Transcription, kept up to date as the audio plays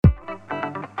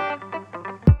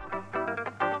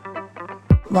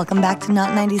Welcome back to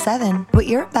Not 97. What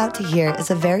you're about to hear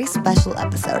is a very special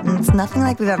episode, and it's nothing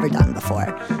like we've ever done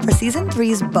before. For Season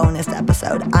 3's bonus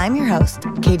episode, I'm your host,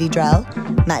 Katie Drell.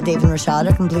 Matt, Dave, and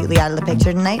Rashad are completely out of the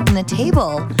picture tonight, and the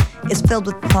table is filled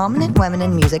with prominent women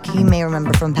in music who you may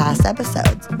remember from past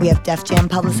episodes. We have Def Jam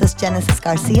publicist Genesis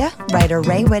Garcia, writer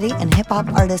Ray Whitty, and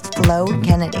hip-hop artist Flo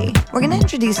Kennedy. We're going to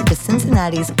introduce you to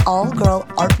Cincinnati's all-girl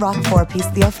art rock four-piece,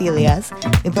 The Ophelias.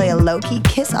 We play a low-key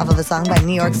kiss off of a song by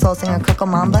New York soul singer Coco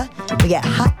Mamba. We get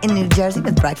hot in New Jersey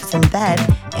with Breakfast in Bed,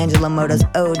 Angela Moto's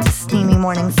ode to steamy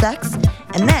morning sex.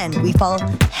 And then we fall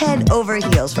head over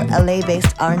heels for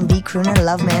LA-based R&B crooner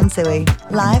Love Mansui.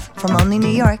 Live from only New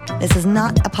York, this is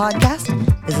not a podcast,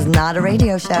 this is not a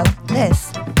radio show,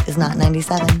 this is Not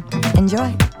 97.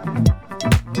 Enjoy.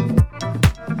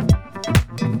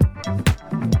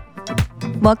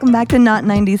 Welcome back to Not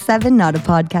 97, not a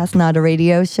podcast, not a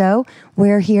radio show.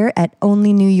 We're here at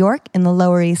Only New York in the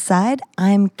Lower East Side.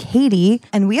 I'm Katie,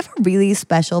 and we have a really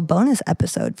special bonus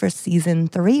episode for Season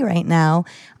 3 right now.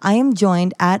 I am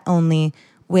joined at Only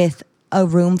with a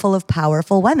room full of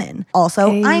powerful women. Also,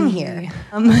 hey. I'm here.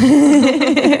 I'm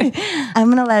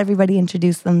going to let everybody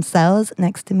introduce themselves.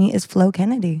 Next to me is Flo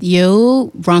Kennedy.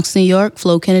 Yo, Bronx, New York,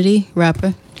 Flo Kennedy,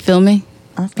 rapper. Feel me?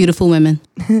 Awesome. Beautiful women.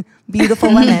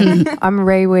 Beautiful women. I'm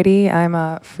Ray Whitty. I'm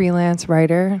a freelance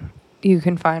writer. You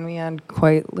can find me on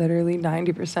quite literally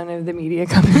 90% of the media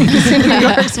companies in New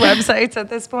York's websites at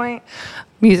this point.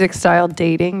 Music style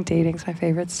dating. Dating's my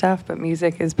favorite stuff, but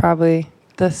music is probably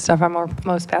the stuff I'm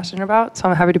most passionate about. So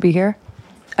I'm happy to be here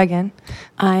again.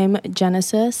 I'm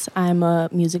Genesis. I'm a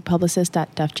music publicist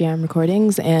at Def Jam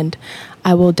Recordings, and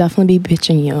I will definitely be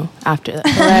pitching you after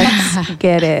that. Let's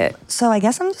get it. So I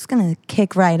guess I'm just going to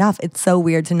kick right off. It's so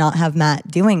weird to not have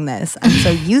Matt doing this. I'm so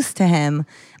used to him.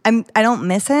 I don't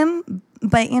miss him,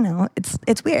 but you know,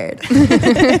 it's weird.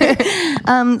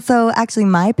 So actually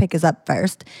my pick is up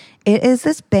first. It is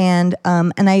this band,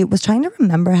 and I was trying to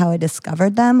remember how I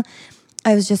discovered them.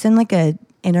 I was just in like a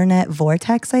internet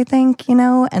vortex, I think, you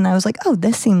know, and I was like, oh,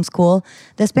 this seems cool.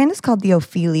 This band is called The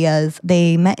Ophelias.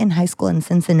 They met in high school in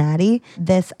Cincinnati.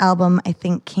 This album, I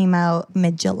think, came out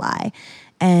mid-July.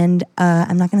 And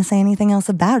I'm not going to say anything else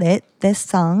about it. This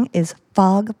song is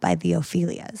Fog by The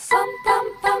Ophelias.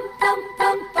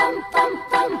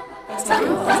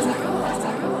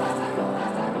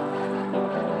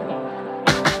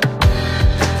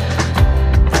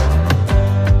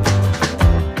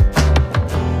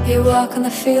 You walk on the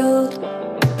field,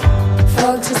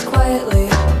 fog sits quietly,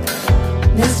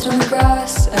 mist on the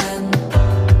grass and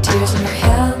tears in your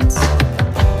hands.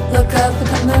 Look up at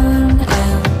the moon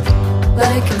and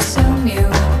let it consume you,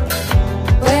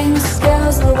 weighing the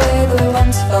scales the way they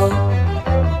once felt.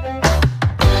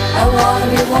 I wanna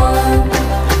be warm,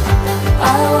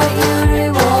 I want you to be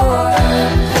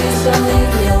warm. Please don't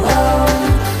leave me alone,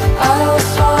 I will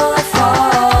swallow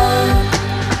fog.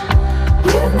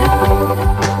 You know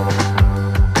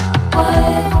what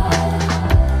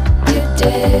you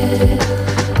did.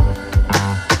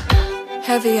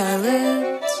 Heavy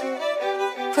eyelids,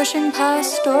 pushing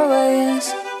past doorways.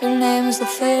 Your name is the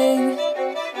thing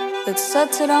that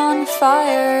sets it on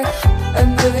fire. I'm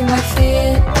moving my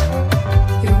feet,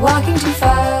 you're walking too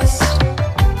fast.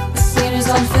 The scene is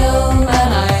on film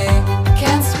and I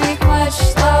can't speak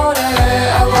much louder.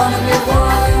 I wanna be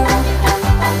warm,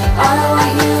 I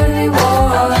want you to be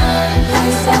warm.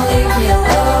 Please don't leave me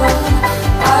alone,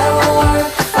 I will work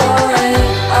for it.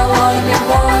 I wanna be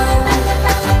warm,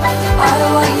 I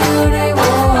want you to be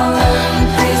warm.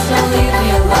 Please don't leave me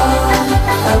alone,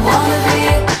 I wanna be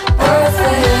worth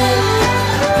it.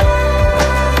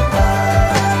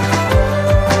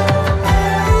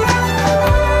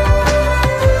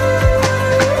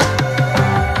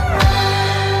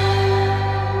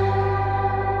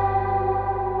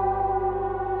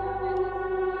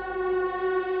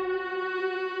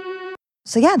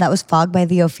 So yeah, that was Fog by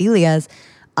The Ophelias.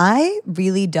 I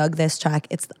really dug this track.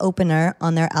 It's the opener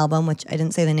on their album, which I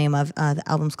didn't say the name of. The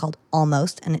album's called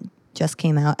Almost, and it just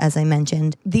came out, as I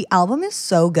mentioned. The album is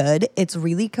so good. It's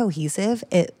really cohesive.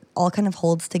 It all kind of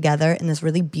holds together in this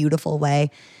really beautiful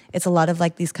way. It's a lot of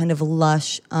like these kind of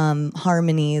lush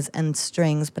harmonies and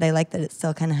strings, but I like that it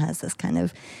still kind of has this kind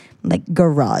of like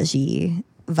garagey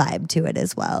vibe to it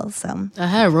as well. So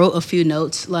I wrote a few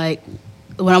notes, like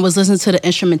when I was listening to the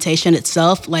instrumentation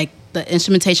itself, like the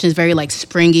instrumentation is very like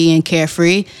springy and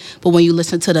carefree, but when you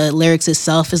listen to the lyrics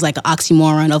itself, it's like an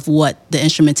oxymoron of what the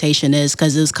instrumentation is,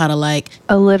 because it's kind of like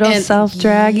a little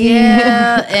self-draggy.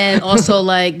 Yeah, and also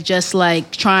like just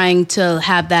like trying to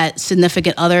have that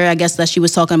significant other, I guess, that she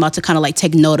was talking about to kind of like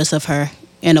take notice of her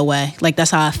in a way. Like,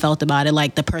 that's how I felt about it.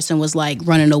 Like, the person was like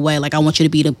running away. Like, I want you to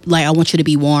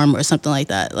be warm or something like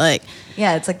that. Like,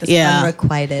 yeah, it's like this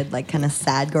unrequited, like kind of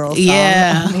sad girl song.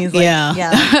 Yeah, on these,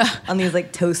 like, on these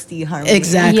like toasty harmonies.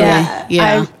 Exactly.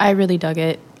 Yeah. I really dug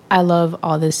it. I love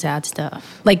all this sad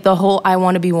stuff. Like the whole I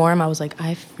want to be warm, I was like,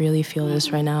 I really feel this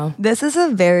right now. This is a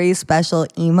very special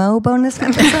emo bonus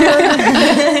episode.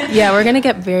 Yeah, we're going to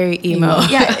get very emo.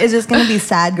 Yeah, it's just going to be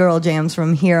sad girl jams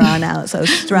from here on out. So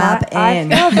strap in. I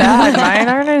feel bad. Mine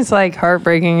aren't as like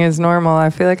heartbreaking as normal. I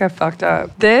feel like I fucked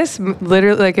up. This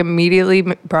literally like immediately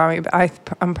brought me back.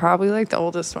 I'm probably like the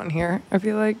oldest one here, I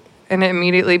feel like. And it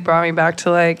immediately brought me back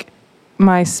to like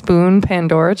my Spoon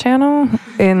Pandora channel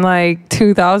in like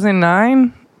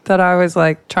 2009 that I was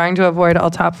like trying to avoid all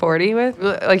top 40 with.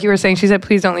 Like you were saying, she said,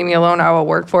 please don't leave me alone. I will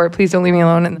work for it. Please don't leave me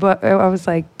alone. But I was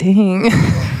like, dang.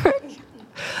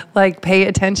 Like pay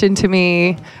attention to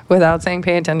me without saying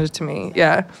pay attention to me.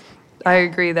 Yeah. I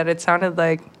agree that it sounded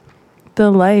like the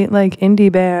light like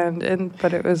indie band,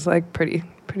 but it was like pretty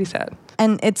sad.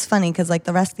 And it's funny because like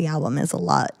the rest of the album is a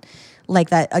lot like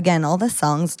that. Again, all the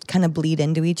songs kind of bleed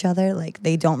into each other. Like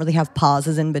they don't really have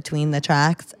pauses in between the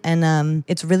tracks. And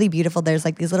it's really beautiful. There's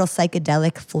like these little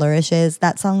psychedelic flourishes.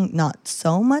 That song, not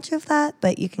so much of that,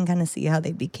 but you can kind of see how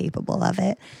they'd be capable of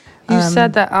it. You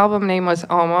said the album name was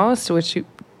Almost, which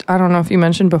I don't know if you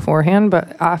mentioned beforehand,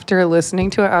 but after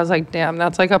listening to it, I was like, damn,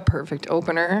 that's like a perfect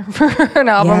opener for an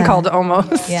album called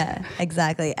Almost. Yeah,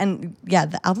 exactly. And yeah,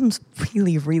 the album's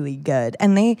really, really good.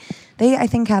 And they I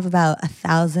think have about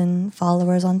 1,000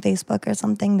 followers on Facebook or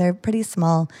something. They're pretty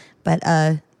small, but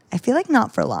I feel like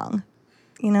not for long.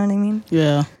 You know what I mean?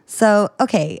 Yeah. So,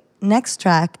 okay, next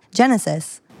track,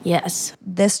 Genesis. Yes.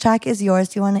 This track is yours.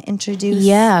 Do you want to introduce?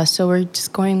 Yeah, so we're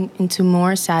just going into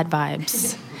more sad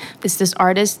vibes. It's this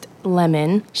artist,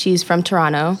 Lemon. She's from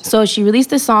Toronto. So she released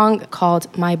this song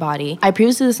called My Body. I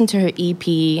previously listened to her EP.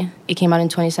 It came out in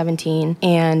 2017,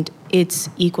 and it's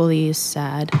equally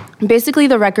sad. Basically,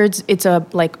 the record's, it's a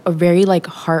very like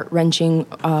heart-wrenching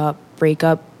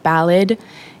breakup ballad,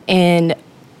 and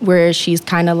where she's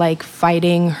kind of like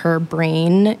fighting her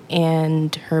brain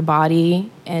and her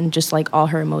body and just like all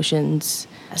her emotions.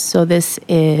 So this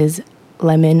is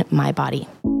Lemon, My Body.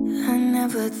 I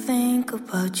never think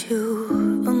about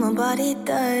you, but my body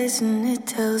does, and it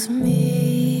tells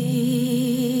me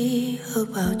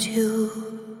about you.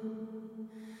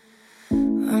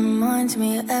 Reminds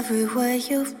me of everywhere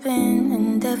you've been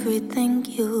and everything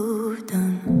you've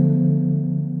done.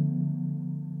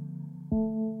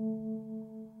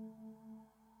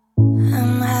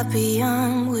 I'm happy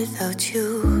I'm without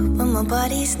you, but my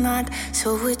body's not,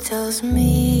 so it tells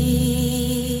me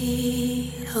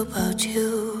about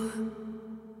you.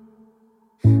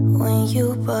 When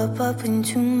you pop up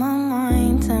into my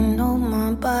mind, I know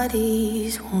my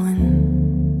body's one.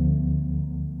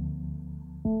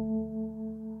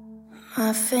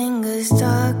 My fingers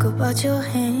talk about your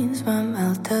hands, my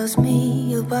mouth tells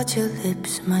me about your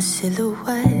lips. My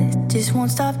silhouette just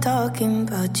won't stop talking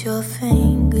about your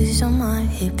fingers on my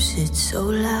hips. It's so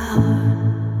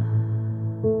loud.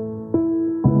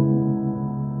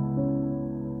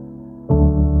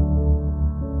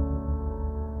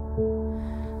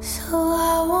 So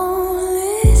I won't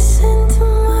listen to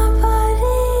my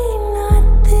body, not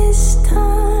this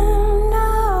time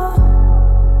now.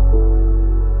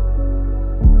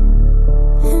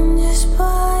 And just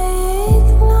by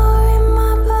ignoring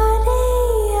my body,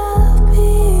 I'll be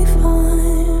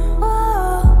fine.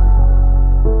 Whoa.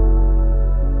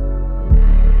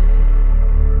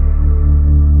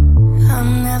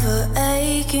 I'm never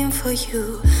aching for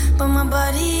you, but my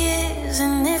body is,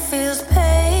 and it feels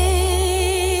pain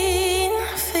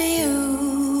for you.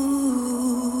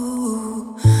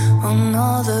 On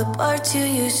all the parts you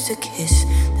used to kiss,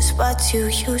 the spots you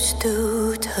used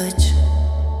to touch.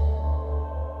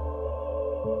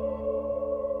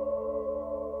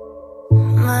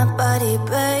 My body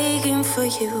begging for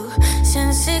you,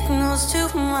 send signals to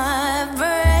my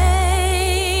brain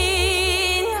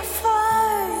for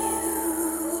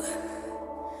you.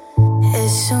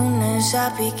 As soon as I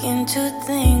begin to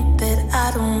think that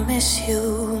I don't miss you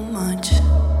much,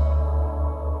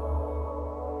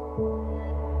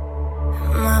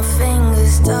 my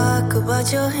fingers talk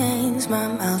about your hands, my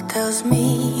mouth tells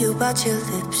me about your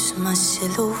lips. My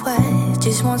silhouette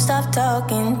just won't stop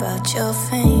talking about your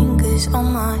fingers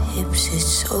on my hips. It's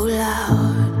so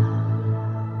loud.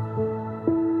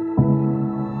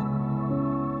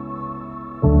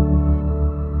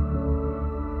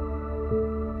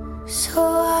 So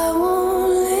I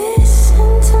won't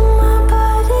listen to my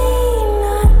body,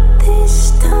 not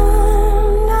this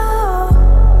time now.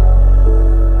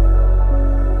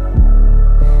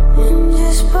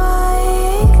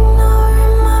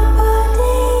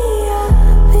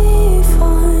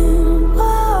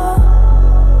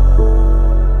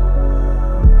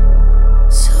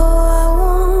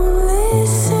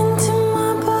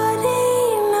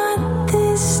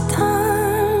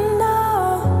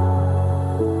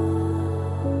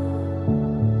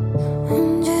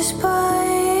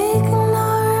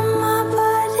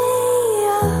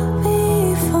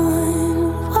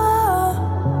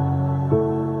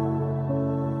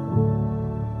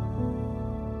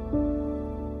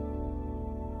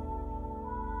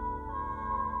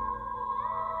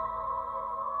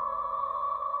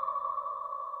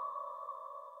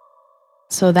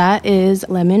 So that is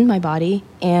Lemon, My Body.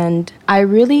 And I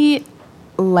really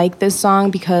like this song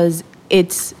because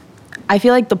I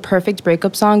feel like the perfect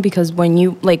breakup song, because when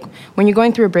you're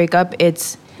going through a breakup,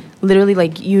 it's literally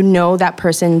like, you know that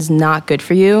person's not good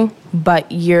for you,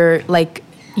 but you're like,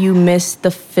 you miss the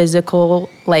physical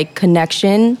like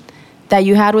connection that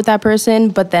you had with that person,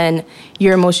 but then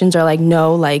your emotions are like,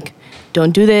 no, like,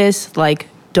 don't do this, like,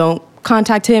 don't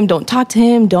contact him, don't talk to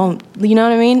him, don't, you know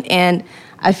what I mean? And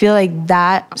I feel like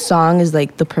that song is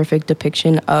like the perfect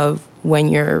depiction of when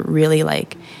you're really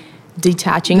like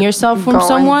detaching yourself from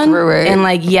someone and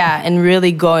like, yeah, and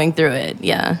really going through it.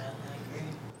 Yeah.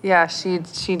 Yeah, she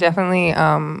definitely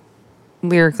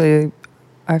lyrically,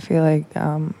 I feel like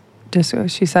just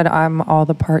she said, "I'm all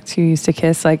the parts you used to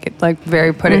kiss." Like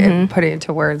very put it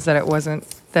into words that it wasn't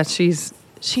that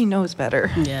she knows better.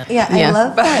 Yeah. I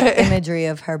love that imagery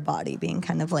of her body being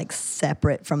kind of like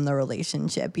separate from the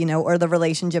relationship, you know, or the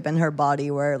relationship and her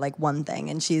body were like one thing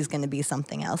and she's going to be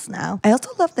something else now. I also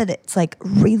love that it's like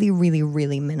really, really,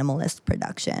 really minimalist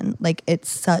production. Like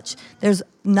there's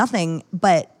nothing,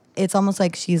 but it's almost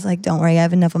like she's like, don't worry, I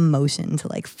have enough emotion to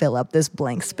like fill up this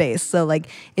blank space. So like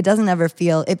it doesn't ever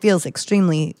it feels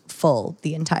extremely full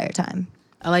the entire time.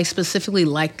 I like specifically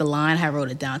like the line, I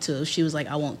wrote it down too. She was like,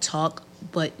 I won't talk,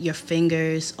 but your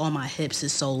fingers on my hips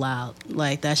is so loud.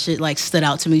 Like that shit like stood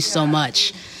out to me so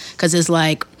much. Cause it's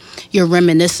like, you're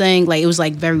reminiscing, like it was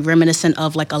like very reminiscent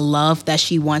of like a love that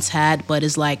she once had, but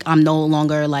it's like, I'm no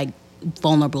longer like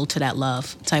vulnerable to that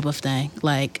love type of thing.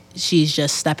 Like she's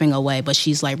just stepping away, but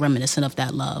she's like reminiscent of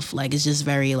that love. Like it's just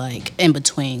very like in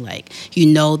between. Like you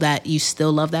know that you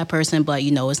still love that person, but you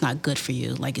know it's not good for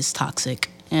you. Like it's toxic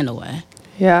in a way.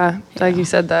 Yeah, like you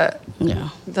said that. Yeah,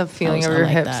 the feeling of your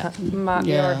like hips,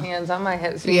 your hands on my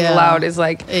hips being Yeah. loud is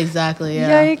like exactly.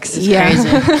 Yeah. Yikes! It's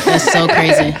crazy. It's so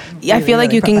crazy. Yeah, I feel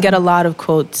like you can get a lot of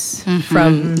quotes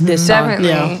from this song. Definitely.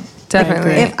 Yeah.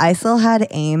 Definitely. If I still had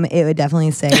AIM, it would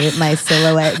definitely say my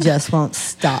silhouette just won't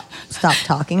stop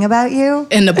talking about you.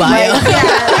 In the bio.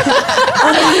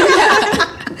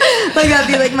 Like that'd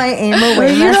be like my AIM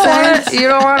away message. You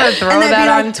don't want to throw And I'd that be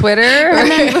on like- Twitter?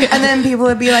 And then people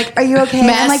would be like, "Are you okay?"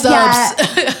 Mad I'm like,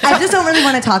 subs. "Yeah." I just don't really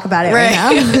want to talk about it right now.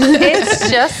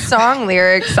 It's just song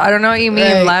lyrics. I don't know what you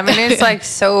mean. Right. Lemon is like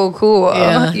so cool.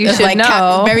 Yeah. You It's should like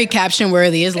know. very caption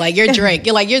worthy. It's like you're Drake.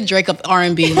 You're Drake of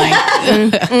R&B. Like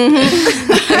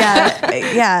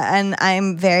yeah, and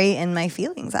I'm very in my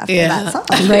feelings after Yeah. that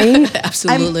song. Right?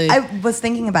 absolutely. I was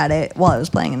thinking about it while I was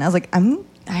playing, and I was like,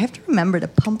 I have to remember to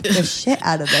pump the shit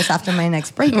out of this after my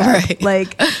next breakup. Right.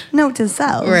 Like, note to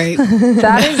self. right.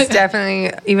 That is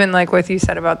definitely, even like what you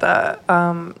said about the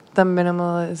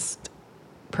minimalist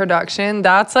production,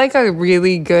 that's like a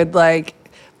really good, like,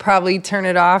 probably turn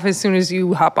it off as soon as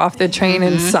you hop off the train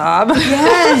and sob.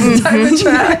 Yes. Type of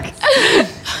track.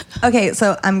 Okay,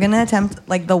 so I'm gonna attempt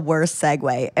like the worst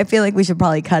segue. I feel like we should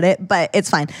probably cut it, but it's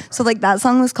fine. So like that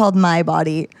song was called My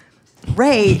Body.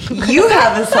 Ray, you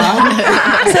have a song.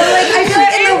 So like I feel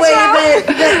like in the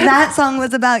way that song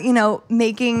was about, you know,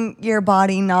 making your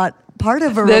body not part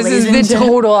of a This relationship. is the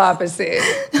total opposite.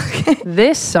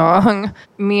 This song,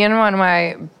 me and one of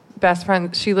my best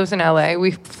friends, she lives in LA. We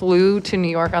flew to New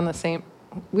York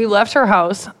we left her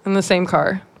house in the same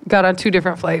car, got on 2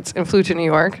 different flights and flew to New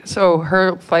York. So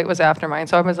her flight was after mine.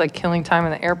 So I was like killing time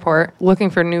in the airport, looking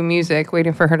for new music,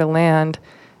 waiting for her to land,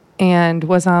 and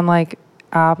was on like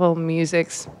Apple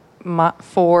Music's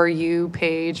For You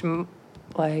page,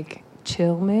 like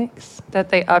chill mix that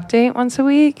they update once a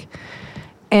week,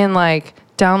 and like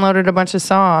downloaded a bunch of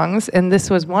songs, and this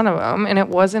was one of them. And it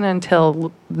wasn't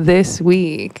until this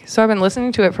week, so I've been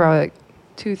listening to it for like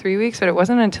 2-3 weeks, but it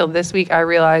wasn't until this week I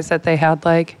realized that they had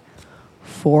like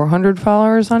 400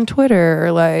 followers on Twitter,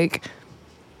 or like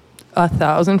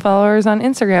 1,000 followers on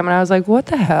Instagram, and I was like, what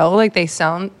the hell? Like they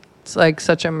sound like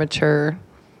such a mature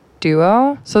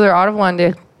duo. So they're out of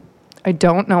London. I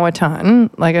don't know a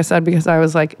ton, like I said, because I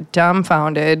was like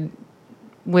dumbfounded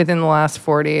within the last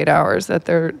 48 hours that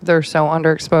they're so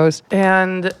underexposed.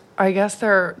 And I guess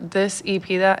this EP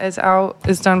that is out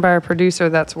is done by a producer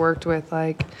that's worked with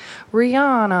like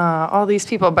Rihanna, all these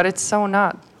people, but it's so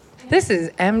not. This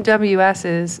is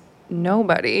MWS's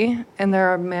Nobody, and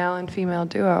they're a male and female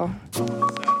duo.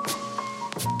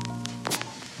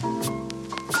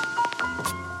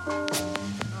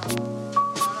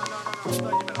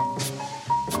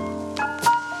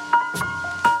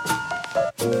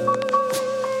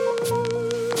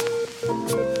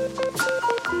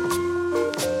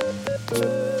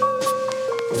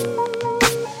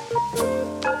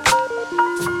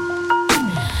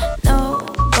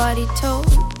 Nobody told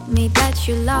me that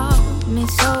you love me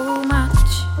so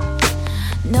much.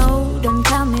 No, don't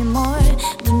tell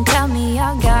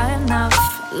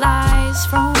distance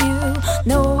from you.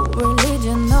 No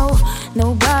religion, no,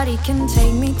 nobody can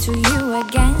take me to you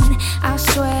again. I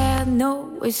swear,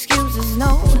 no excuses,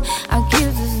 no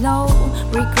accusers, no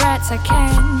regrets. I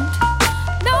can't.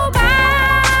 Nobody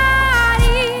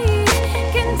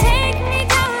can take me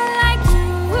down like you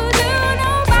do.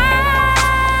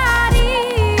 Nobody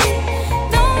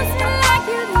knows me like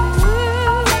you do.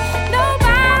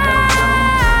 Nobody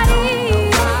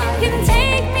can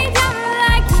take me down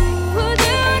like you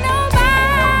do.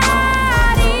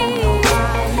 Nobody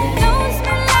knows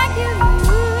me like you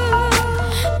do.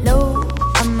 No,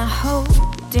 I'm not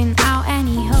holding out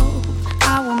any hope. I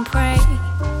won't pray.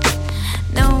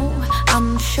 No,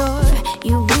 I'm sure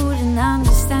you wouldn't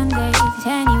understand it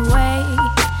anyway.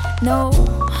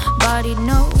 Nobody,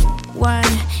 no one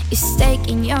is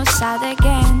taking your side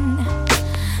again.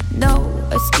 No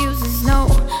excuses, no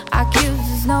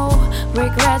accusers, no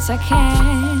regrets. I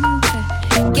can't.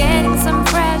 Getting some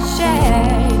fresh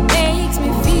air makes me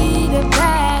feel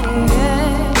better.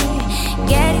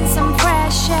 Getting some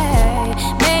fresh air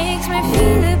makes me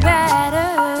feel better.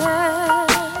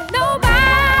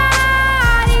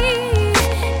 Nobody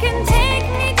can take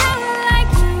me down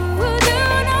like you do.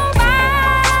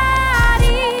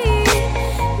 Nobody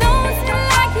knows me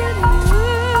like you do.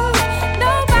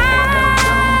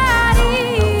 Nobody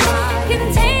can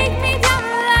take me down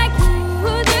like you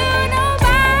do.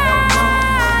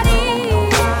 Nobody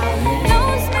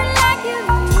knows me like you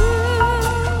do.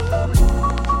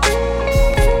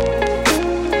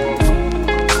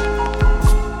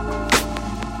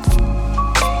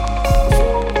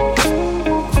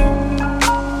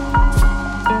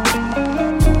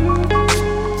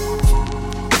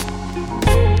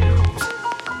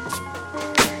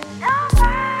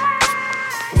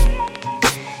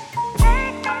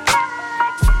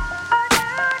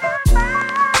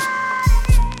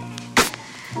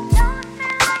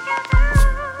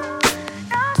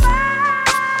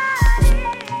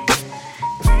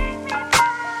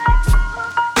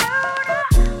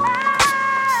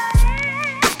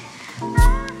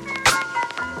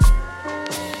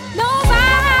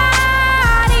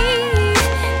 Nobody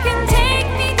can take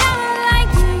me down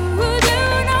like you do.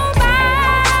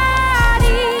 Nobody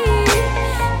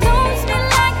knows me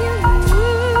like you do.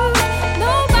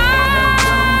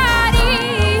 Nobody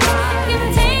can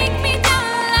take me down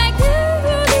like you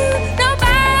do.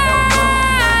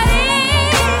 Nobody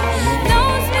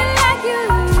knows me like you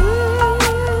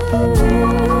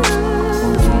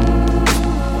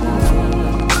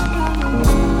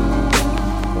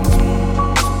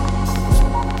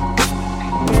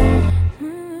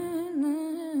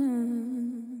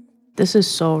This is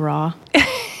so raw.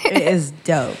 It is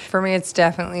dope. For me, it's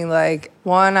definitely like,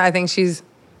 one, I think she's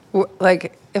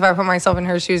like, if I put myself in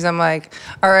her shoes, I'm like,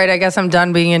 all right, I guess I'm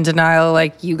done being in denial.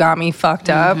 Like, you got me fucked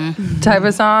up type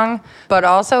of song. But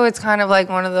also, it's kind of like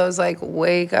one of those like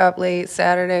wake up late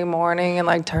Saturday morning and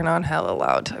like turn on hella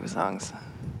loud type of songs.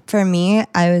 For me,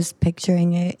 I was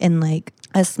picturing it in like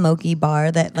a smoky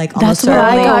bar that like almost That's what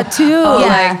I certainly- got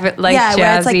too. Like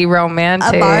where it's, jazzy,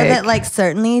 romantic. A bar that like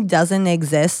certainly doesn't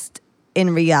exist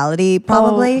in reality,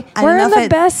 probably. I We're don't know in if the it,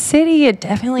 best city. It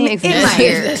definitely It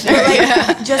exists. might. But,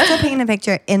 like, just to paint a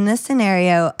picture, in this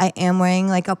scenario, I am wearing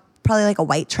like probably like a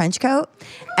white trench coat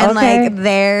and Okay. like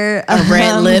they're A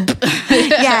red lip.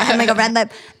 yeah, and like a red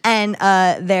lip, and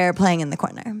they're playing in the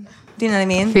corner. Do you know what I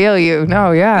mean? Feel you. No,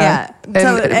 yeah. Yeah. And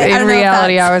So, I don't know in if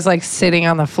reality, that's- I was like sitting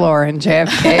on the floor in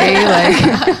JFK,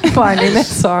 like finding this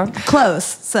song. Close.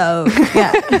 So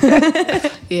yeah.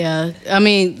 Yeah. I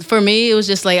mean, for me, it was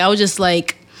just like, I was just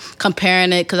like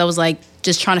comparing it because I was like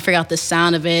just trying to figure out the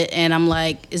sound of it. And I'm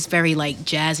like, it's very like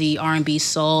jazzy R&B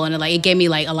soul. And it gave me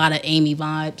like a lot of Amy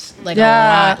vibes. Like a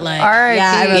lot. Like, R.I.P.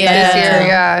 Yeah, I wrote this that year. down.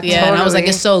 Yeah, yeah, totally. and I was like,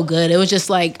 it's so good. It was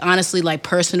just like honestly like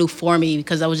personal for me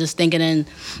because I was just thinking in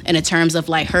the terms of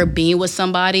like her being with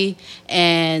somebody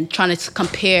and trying to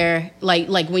compare like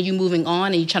when you moving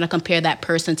on and you trying to compare that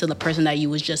person to the person that you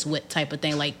was just with type of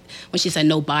thing. Like when she said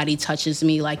nobody touches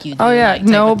me like you do. Oh yeah, like, type of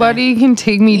thing. nobody can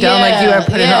take me down like you. I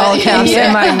put in all caps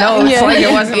in my notes like it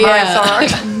wasn't my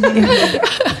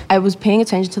song. I was paying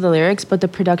attention to the lyrics, but the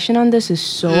production on this is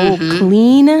so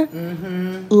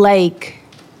clean. Like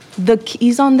the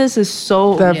keys on this is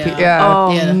so.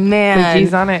 Oh Yeah. man, the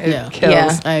keys on it, Yeah. it kills.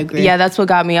 Yeah, I agree. Yeah, that's what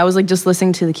got me. I was like just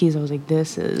listening to the keys. I was like,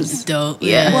 this is Dope.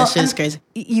 Yeah, Well, that shit's crazy.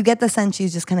 You get the sense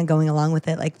she's just kind of going along with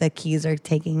it. Like the keys are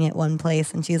taking it one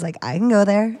place, and she's like, "I can go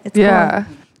there. It's Yeah.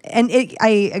 cool." And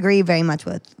I agree very much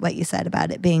with what you said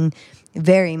about it being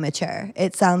very mature.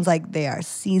 It sounds like they are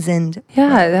seasoned.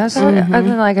 Yeah, that's what, and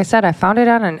then, like I said, I found it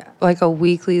on like a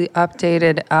weekly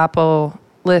updated Apple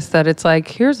list that it's like,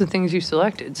 here's the things you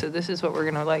selected, so this is what we're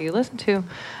going to let you listen to.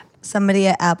 Somebody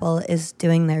at Apple is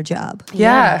doing their job.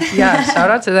 Yeah.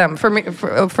 Shout out to them. For me,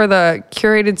 for the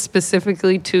curated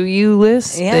specifically to you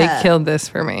list, they killed this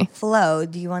for me. Flo,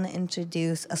 do you want to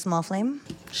introduce A Small Flame?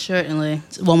 Certainly.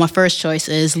 Well, my first choice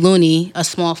is Looney, A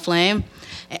Small Flame.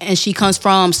 And she comes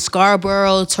from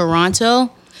Scarborough,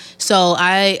 Toronto. So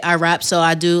I rap, so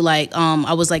I do like,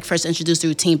 I was like first introduced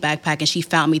through Team Backpack, and she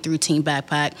found me through Team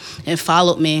Backpack and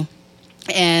followed me.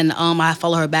 And I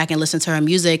followed her back and listened to her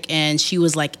music, and she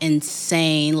was like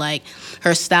insane. Like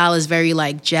her style is very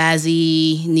like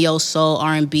jazzy, neo soul,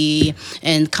 R&B,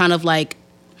 and kind of like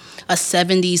a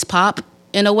 70s pop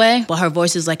in a way. But her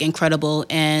voice is like incredible,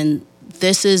 and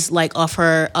this is like off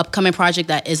her upcoming project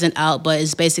that isn't out, but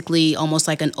it's basically almost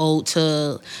like an ode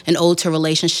to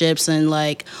relationships and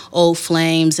like old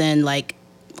flames and like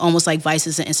almost like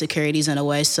vices and insecurities in a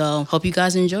way. So hope you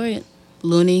guys enjoy it.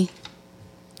 Looney,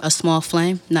 A Small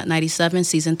Flame, Not 97,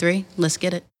 Season 3. Let's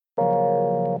get it.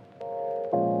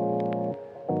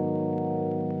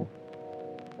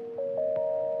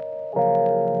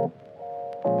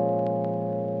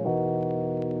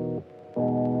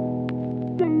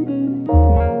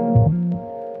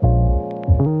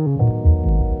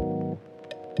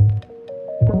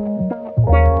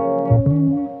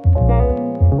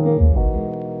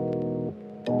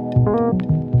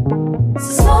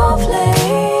 Small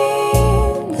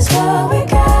flame, that's what we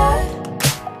got.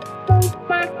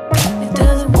 It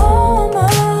doesn't warm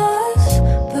us,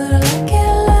 but I like it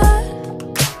a lot.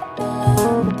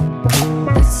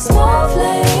 It's a small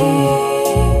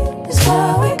flame, that's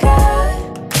what we got.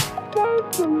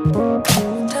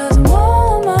 It doesn't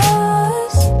warm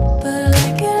us, but I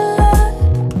like it a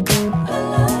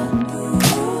lot.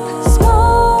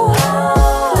 Small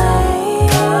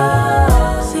flame,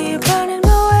 see you burning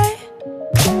my way.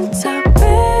 It's a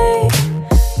big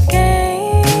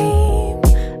game.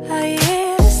 Are you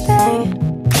here to stay?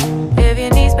 If you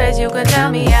need space, you can tell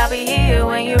me. I'll be here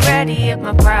when you're ready. If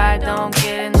my pride don't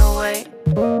get in the way.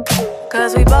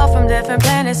 Cause we both from different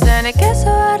planets, and it gets so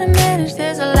hard to manage.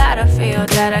 There's a lot I feel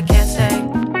that I can't say,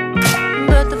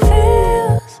 but the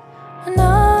feels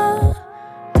enough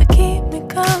to keep me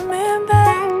coming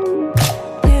back.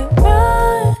 We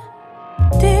run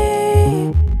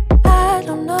deep, I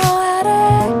don't know how to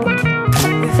act.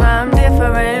 We find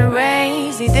different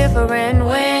rains, see different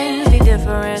winds, see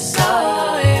different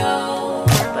soil.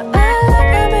 But I like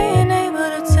not being able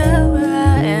to tell where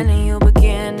I end and you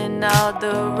begin, and all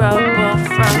the rubber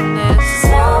from this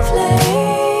small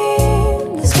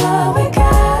flame. That's what we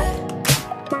got.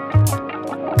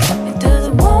 It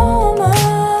doesn't warm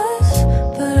us,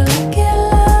 but I like it a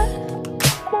lot.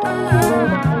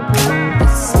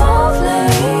 It's a small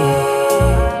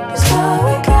flame. That's what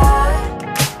we got.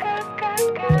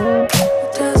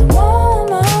 It doesn't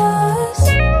warm us,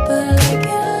 but I like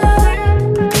it a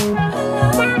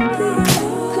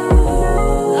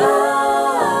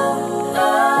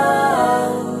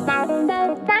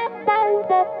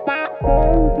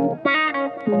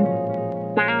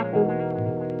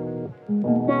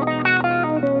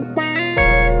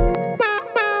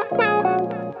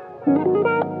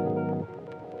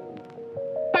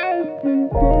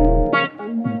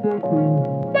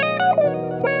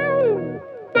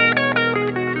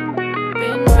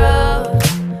been rough,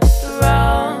 the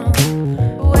wrong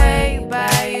way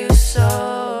by you,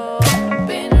 so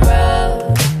been rough,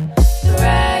 the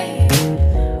right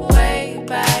way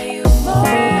by you more.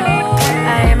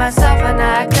 I ain't myself when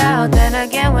I act out, then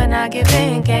again when I give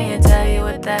in, can't you tell you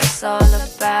what that's all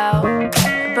about?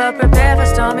 But prepare for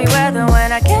stormy weather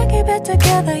when I can't keep it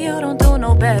together. You don't do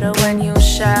no better when you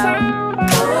shout.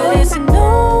 But it's a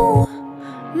new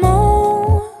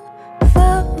moon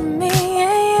for me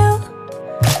and you.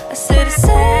 I say the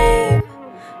same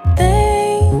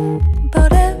thing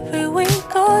about every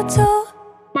week or two.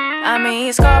 I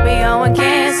mean, Scorpio and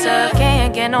Cancer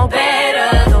can't get no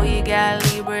better, though you got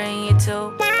Libra in you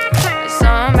too. There's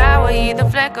something about we either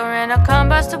flickering or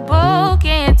combustible.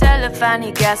 Can't tell if I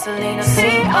need gasoline or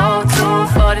CO2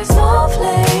 for this small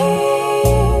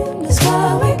flame. That's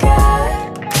what we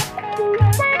got.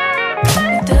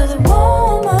 It doesn't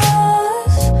warm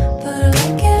us, but I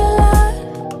like it a lot.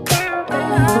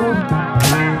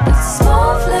 It's a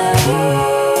small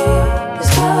flame.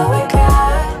 That's what we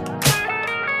got.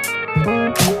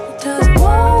 It doesn't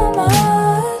warm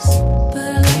us, but I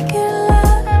like it a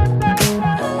lot.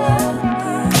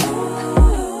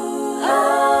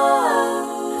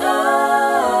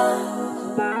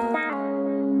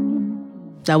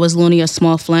 That was Looney, A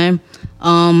Small Flame.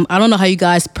 I don't know how you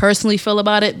guys personally feel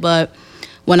about it, but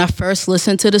when I first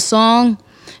listened to the song,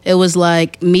 It was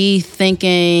like me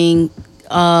thinking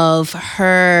of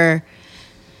her.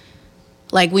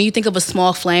 Like when you think of a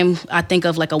small flame, I think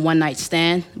of like a one night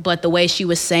stand. But the way she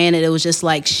was saying it, it was just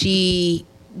like she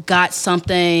got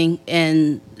something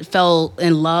and fell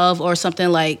in love or something.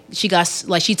 Like she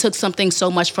took something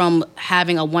so much from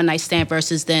having a one night stand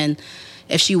versus then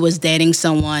if she was dating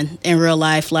someone in real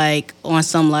life, like on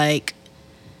some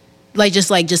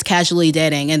just casually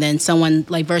dating, and then someone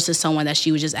like versus someone that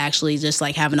she was just actually just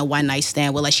like having a one night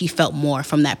stand with, like she felt more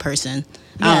from that person.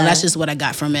 I don't know, that's just what I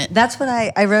got from it. That's what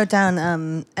I wrote down,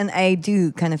 and I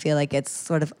do kind of feel like it's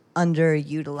sort of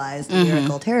underutilized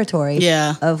lyrical territory.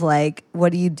 Yeah. Of like,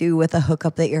 what do you do with a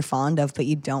hookup that you're fond of but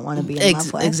you don't want to be in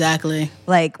love with? Exactly.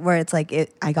 Like where it's like,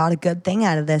 I got a good thing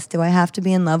out of this. Do I have to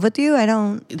be in love with you? I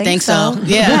don't think so.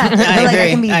 Yeah, but I like, agree. I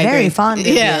can be very fond of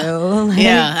you. Like,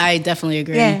 Yeah, I definitely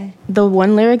agree. Yeah. The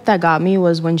one lyric that got me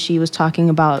was when she was talking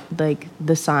about like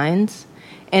the signs.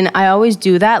 And I always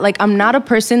do that. Like, I'm not a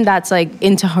person that's like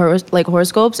into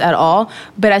horoscopes at all.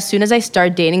 But as soon as I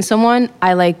start dating someone,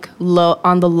 I like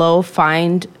on the low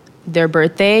find their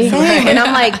birthday. Same. And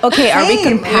I'm like, okay, are we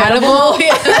Same. compatible?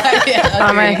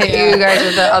 I'm gonna hit you guys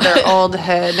with the other old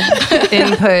head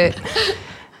input.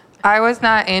 I was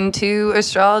not into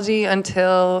astrology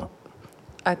until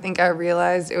I think I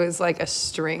realized it was like a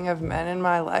string of men in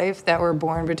my life that were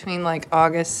born between like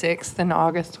August 6th and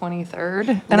August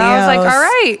 23rd. And I was like, all Leos.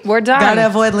 right, we're done. Gotta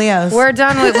avoid Leos. We're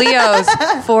done with Leos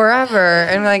forever.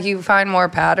 And like you find more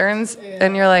patterns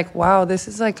and you're like, wow, this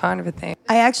is like kind of a thing.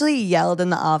 I actually yelled in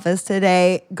the office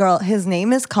today, girl, his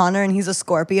name is Connor and he's a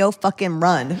Scorpio, fucking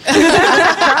run.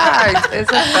 It's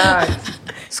a fact.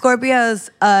 Scorpio's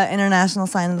international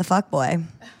sign of the fuckboy.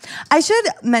 I should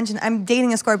mention, I'm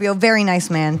dating a Scorpio, very nice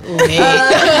man.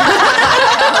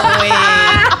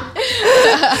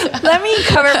 Let me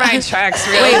cover my tracks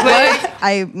real quick.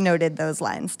 I noted those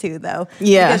lines too, though.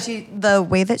 Yeah. Because the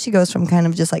way that she goes from kind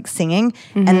of just like singing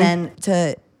and then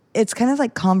to, it's kind of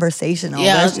like conversational.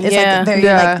 Yeah, It's yeah. like very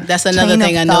Yeah. like That's another train of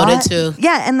thing I noted thought. too.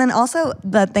 Yeah, and then also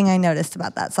the thing I noticed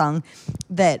about that song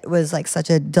that was like such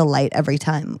a delight every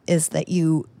time is that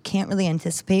you can't really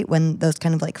anticipate when those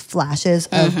kind of like flashes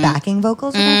of backing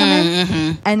vocals are gonna come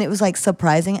in. And it was like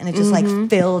surprising and it just like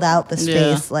filled out the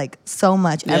space like so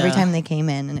much every Yeah. time they came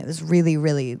in, and it was really,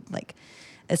 really like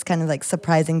it's kind of like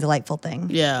surprising, delightful thing.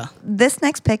 Yeah. This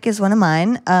next pick is one of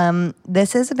mine.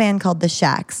 This is a band called The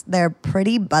Shacks. They're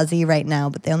pretty buzzy right now,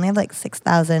 but they only have like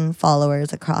 6,000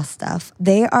 followers across stuff.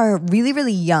 They are really,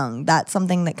 really young. That's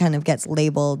something that kind of gets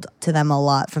labeled to them a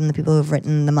lot from the people who've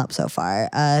written them up so far.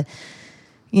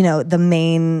 You know, the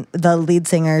lead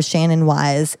singer, Shannon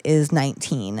Wise, is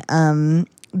 19.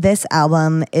 This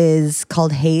album is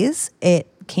called Haze. It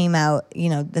came out,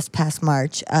 this past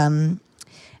March.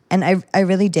 And I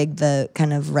really dig the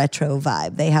kind of retro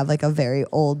vibe. They have like a very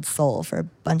old soul for a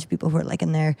bunch of people who are like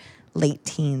in their late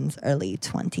teens, early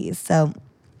 20s. So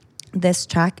this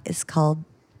track is called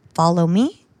Follow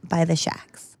Me by The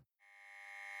Shacks.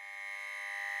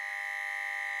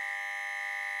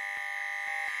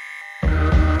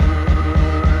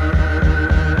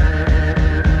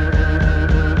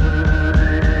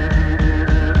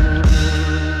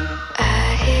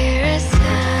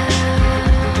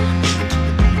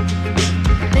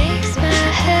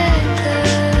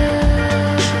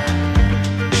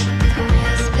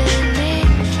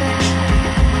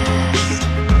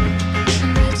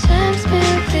 Time's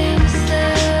moving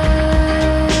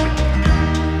slow.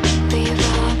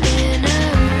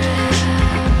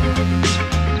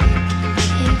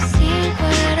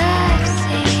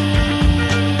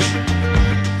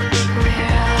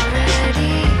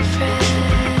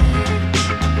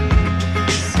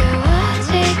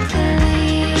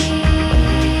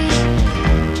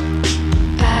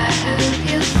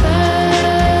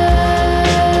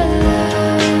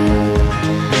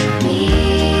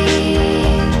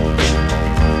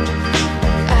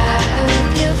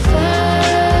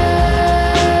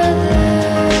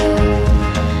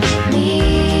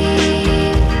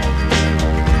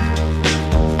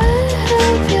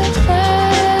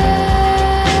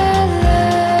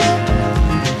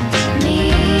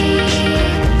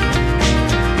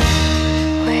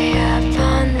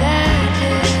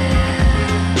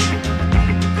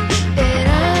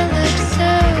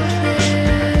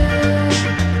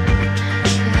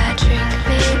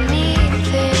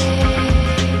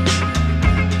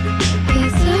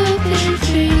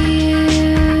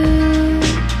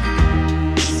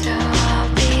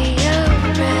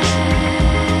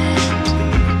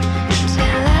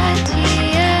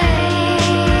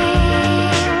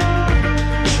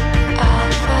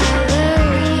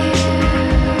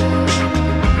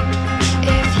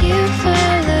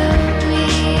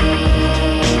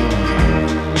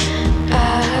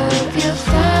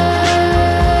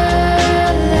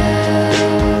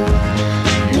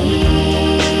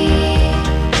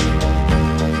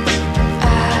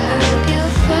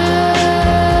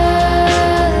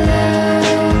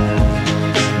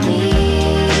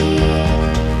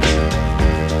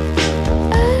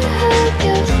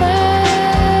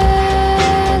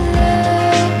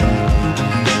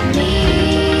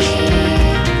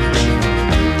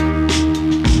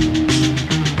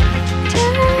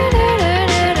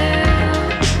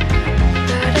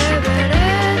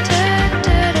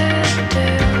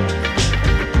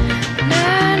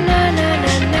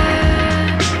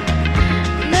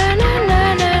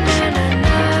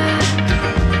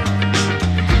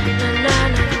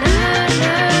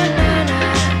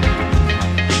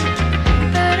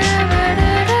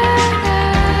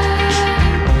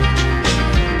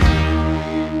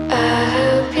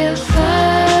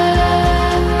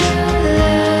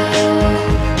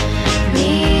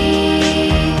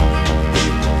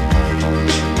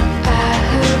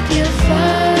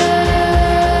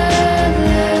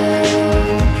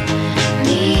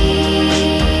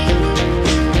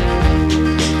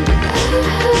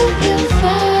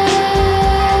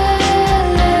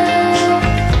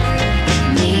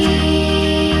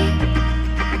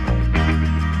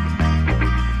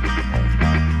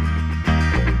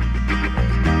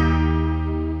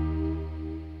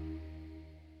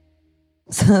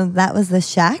 So that was the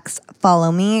Shacks. Follow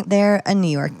Me. They're a New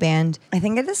York band. I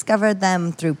think I discovered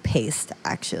them through Paste,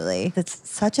 actually. It's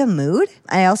such a mood.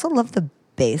 I also love the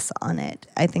bass on it.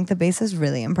 I think the bass is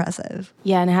really impressive.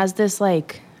 Yeah, and it has this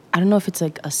like, I don't know if it's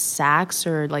like a sax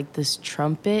or like this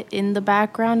trumpet in the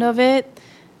background of it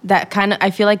that kind of,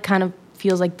 I feel like kind of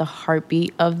feels like the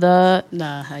heartbeat of the...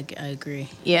 Nah, I agree.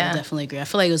 Yeah. I definitely agree. I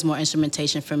feel like it was more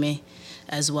instrumentation for me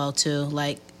as well, too.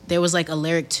 Like, there was like a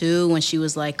lyric, too, when she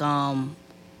was like,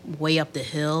 way up the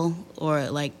hill, or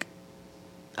like,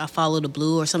 I follow the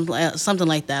blue, or something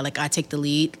like that. Like, I take the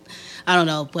lead. I don't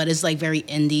know, but it's like very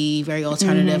indie, very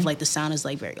alternative. Mm-hmm. Like, the sound is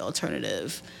like very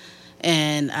alternative.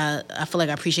 And I feel like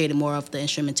I appreciated more of the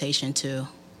instrumentation, too.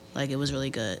 Like, it was really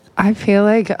good. I feel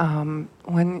like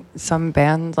when some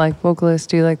bands, like, vocalists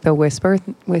do, like, the whispery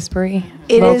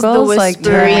it vocals, is the like,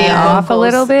 turn me off a vocals.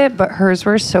 Little bit, but hers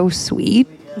were so sweet.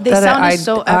 They sounded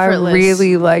so effortless. I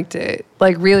really liked it.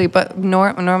 Like, really, but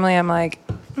normally I'm like,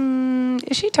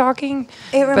 is she talking?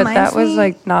 But that was,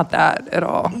 like, not that at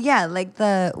all. Yeah, like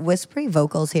the whispery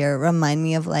vocals here remind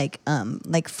me of like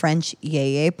French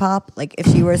yeye pop. Like if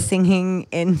she were singing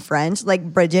in French,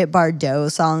 like Brigitte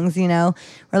Bardot songs, you know?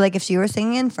 Or like if she were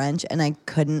singing in French and I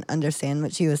couldn't understand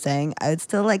what she was saying, I would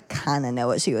still like kind of know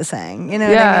what she was saying. You know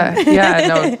what I mean? Yeah,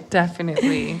 no,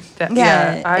 definitely.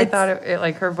 I thought it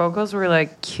like her vocals were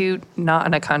like cute, not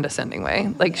in a condescending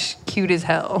way. Like cute as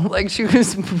hell. Like she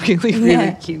was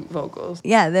really cute vocals.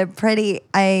 Yeah, they're pretty.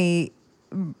 I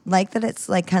like that it's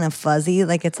like kind of fuzzy,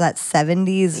 like it's that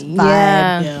 70s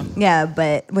vibe. Yeah,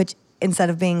 but which instead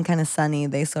of being kind of sunny,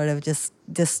 they sort of just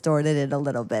distorted it a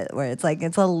little bit, where it's like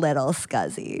it's a little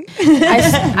scuzzy.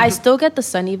 I still get the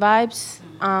sunny vibes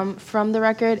from the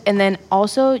record, and then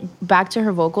also back to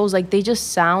her vocals, like they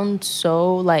just sound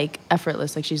so like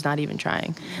effortless, like she's not even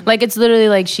trying. Like it's literally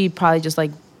like she probably just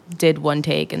like did one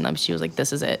take and she was like,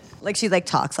 this is it. Like she like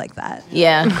talks like that.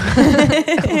 Yeah.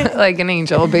 Like an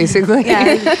angel, basically.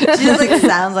 Yeah, she just like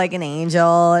sounds like an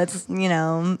angel. It's, you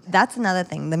know, that's another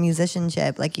thing. The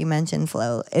musicianship, like you mentioned,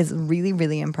 Flo, is really,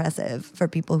 really impressive for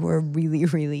people who are really,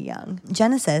 really young.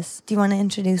 Genesis, do you want to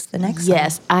introduce the next song?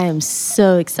 Yes, I am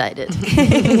so excited.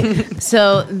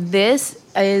 So this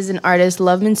is an artist,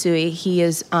 Love Mansui. He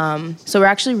is, so we're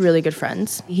actually really good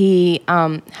friends. He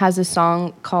has a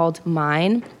song called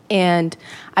Mine. And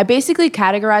I basically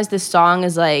categorize this song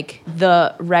as like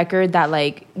the record that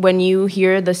like when you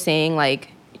hear the saying like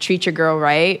treat your girl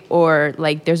right, or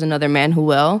like there's another man who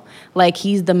will, like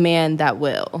he's the man that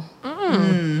will.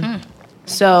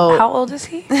 So how old is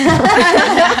he? Love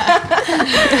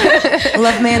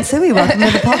Mansui, welcome to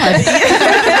the pod.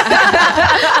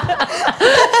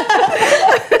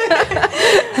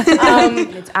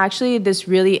 It's actually this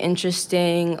really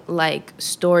interesting like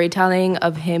storytelling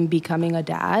of him becoming a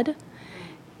dad,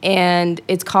 and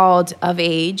it's called Of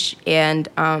Age. And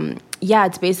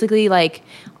it's basically like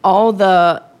all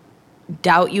the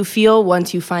doubt you feel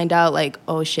once you find out like,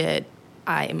 oh shit,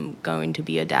 I'm going to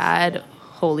be a dad.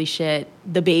 Holy shit,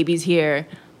 the baby's here.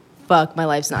 Fuck, my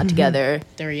life's not together.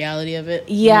 The reality of it.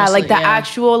 Yeah, mostly, like the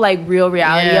actual, like, real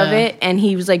reality of it. And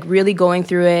he was, like, really going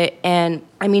through it. And,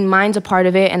 I mean, Mine's a part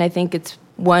of it. And I think it's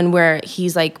one where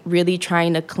he's, like, really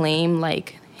trying to claim,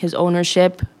 like, his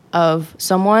ownership of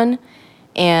someone.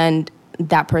 And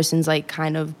that person's, like,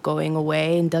 kind of going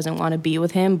away and doesn't want to be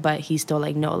with him. But he's still,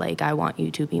 like, no, like, I want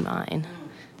you to be mine.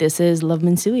 This is Love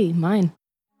Mansui, Mine.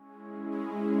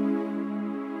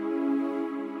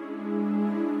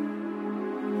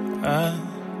 I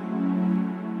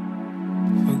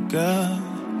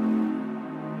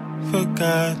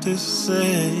forgot to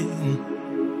say,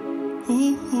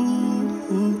 ooh,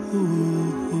 ooh, ooh,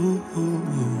 ooh,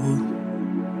 ooh.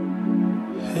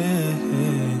 Hey,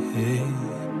 hey, hey.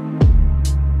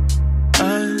 I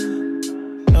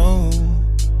know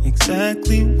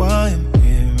exactly why I'm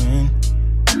here, and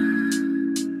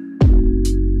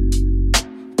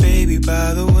baby,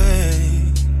 by the way,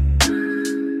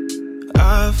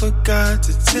 I forgot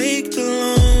to take the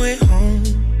long way home.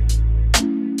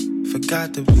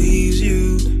 Forgot to please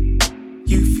you.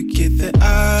 You forget that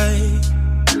I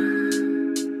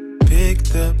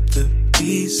picked up the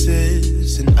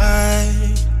pieces, and I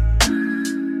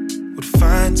would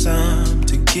find time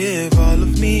to give all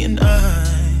of me, and I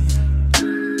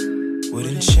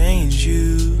wouldn't change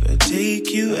you or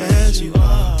take you as you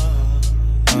are.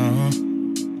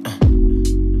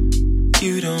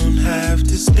 You don't have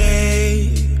to stay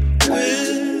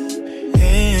with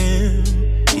him.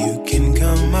 You can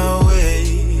come my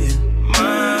way,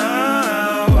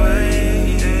 my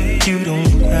way. You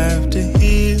don't have to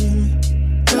hear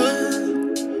a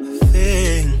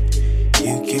thing.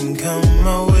 You can come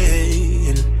my way,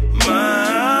 and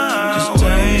my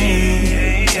way. Just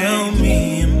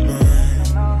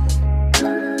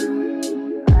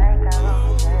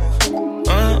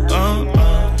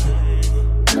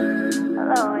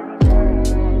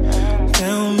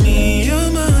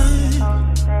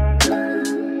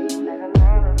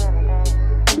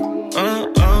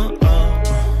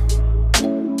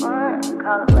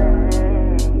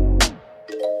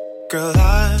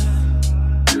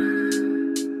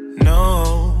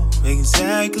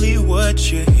what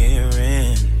you're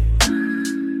hearing.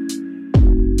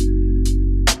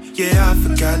 Yeah, I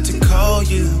forgot to call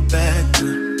you back,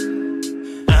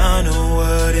 but I know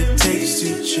what it takes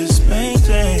to just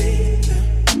maintain.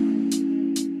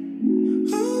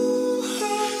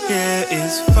 Yeah,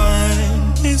 it's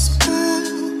fine, it's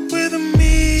cool with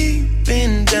me.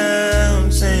 Been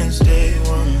down since day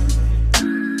one.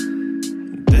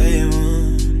 Day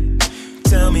one.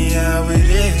 Tell me how it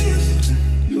is.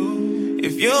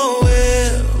 If you're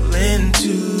willing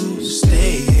to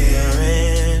stay here,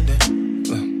 and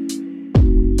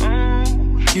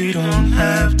you don't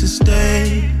have to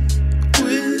stay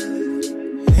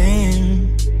with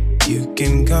him. You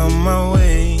can come my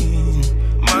way.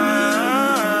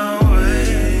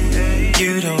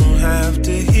 You don't have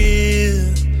to hear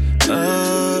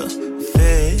a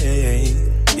fake.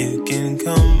 You can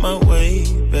come my way,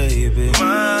 baby.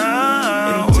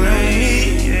 My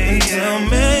way. And tell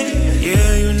me,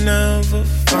 yeah, you never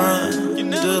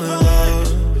find a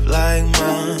love like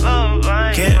mine.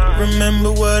 Can't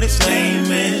remember what its name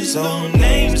is. Old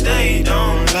names, they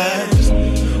don't last.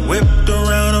 Whipped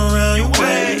around your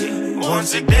way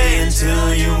once a day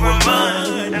until you were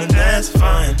mine, and that's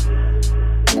fine.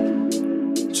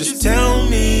 Just tell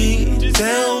me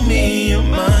you're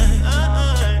mine.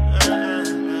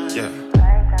 Yeah.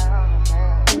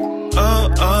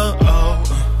 Oh.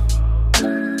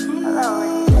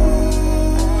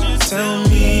 Just tell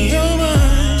me you're mine.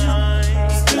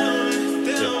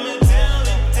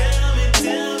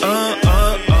 Oh.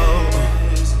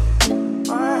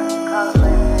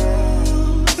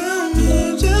 Tell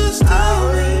me, just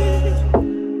tell me.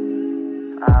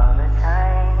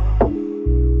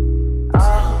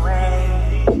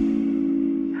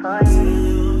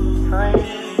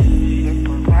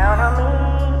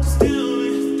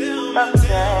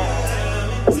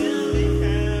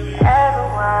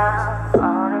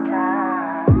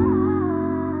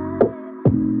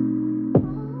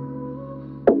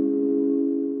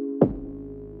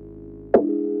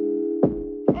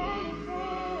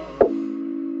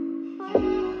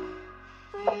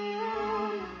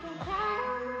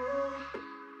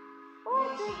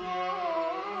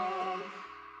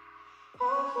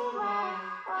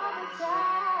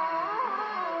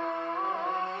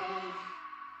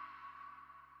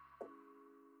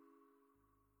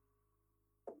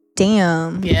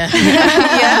 Damn. Yeah.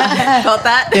 Yeah. Felt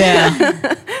that?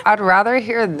 Yeah. I'd rather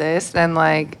hear this than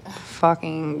like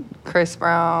fucking Chris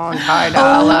Brown, Ty Oh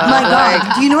Dolla. my God.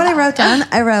 Like, Do you know what I wrote down?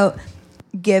 I wrote,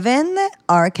 given that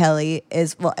R. Kelly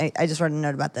is, well, I just wrote a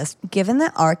note about this. Given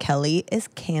that R. Kelly is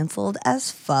canceled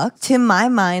as fuck, to my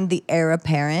mind, the heir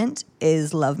apparent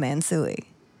is Love Mansui.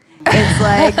 It's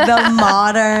like the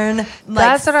modern, like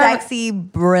That's what sexy,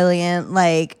 brilliant,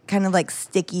 like kind of like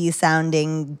sticky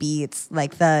sounding beats,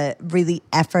 like the really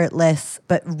effortless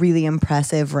but really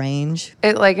impressive range.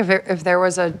 it like if there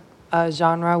was a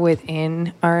genre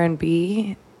within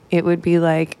R&B, it would be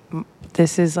like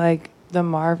this is like the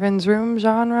Marvin's Room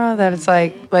genre, that it's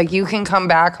like you can come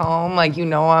back home, like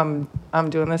I'm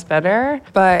doing this better.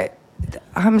 But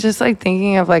I'm just like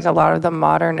thinking of like a lot of the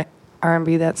modern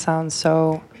R&B that sounds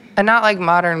so, and not like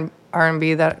modern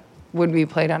R&B that would be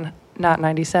played on Not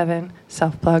 97,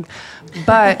 self-plug,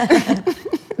 but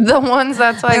the ones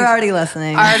that's like They're already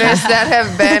listening. artists that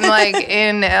have been like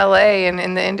in LA and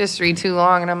in the industry too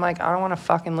long, and I'm like, I don't want to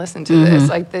fucking listen to this.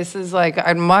 Like, this is like,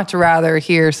 I'd much rather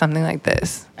hear something like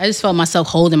this. I just felt myself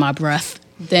holding my breath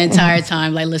the entire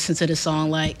time, like listening to the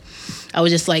song. Like I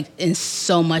was just like in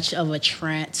so much of a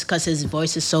trance because his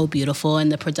voice is so beautiful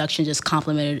and the production just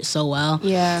complemented it so well.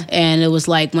 Yeah. And it was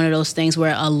like one of those things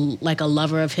where a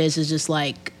lover of his is just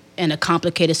like in a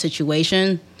complicated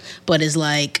situation, but is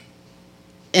like,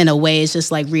 in a way, it's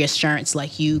just like reassurance,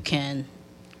 like you can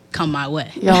come my way.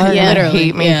 Y'all are gonna literally.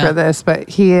 hate me for this, but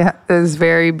he is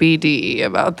very BDE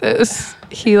about this.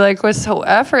 He like was so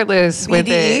effortless with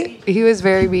it. He was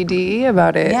very BDE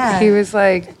about it. Yeah. He was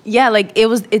like, Yeah, like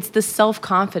it's the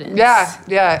self-confidence. yeah.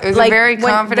 It was Like a very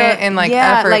when confident and like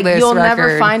effortless like you'll record.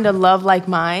 never find a love like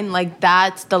mine. Like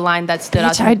that's the line that stood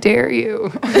out Bitch, to I me. dare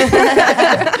you.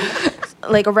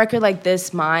 Like a record like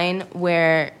this, mine,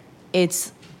 where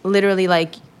it's literally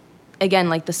like, again,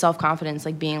 like the self-confidence,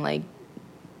 like being like,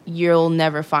 you'll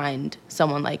never find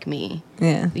someone like me.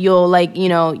 Yeah. You'll like,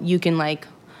 you can like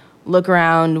look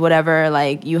around, whatever,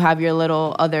 like you have your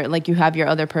little other, like you have your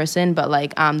other person, but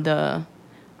like I'm that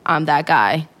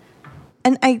guy.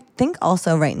 And I think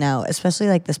also right now, especially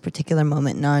like this particular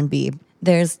moment in R&B,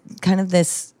 there's kind of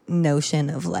this notion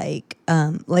of like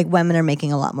women are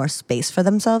making a lot more space for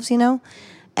themselves,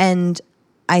 And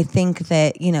I think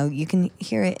that, you can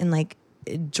hear it in like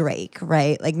Drake,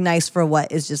 right? Like Nice for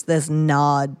What is just this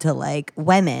nod to like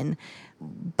women.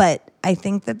 But I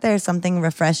think that there's something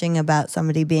refreshing about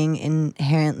somebody being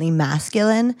inherently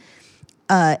masculine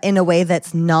in a way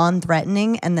that's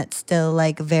non-threatening and that's still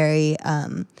like very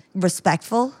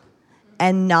respectful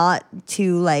and not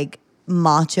too like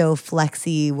macho,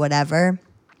 flexy, whatever.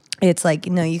 It's like,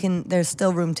 you know, there's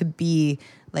still room to be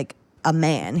like a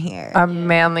man here. A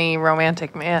manly,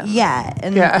 romantic man. Yeah.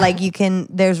 And like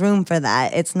there's room for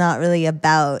that. It's not really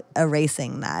about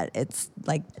erasing that. It's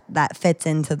like that fits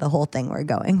into the whole thing we're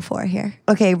going for here.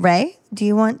 Okay, Ray, do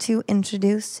you want to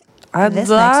introduce I'd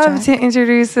love to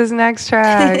introduce this next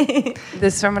track.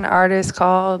 This is from an artist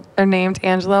named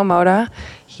Angelo Moda.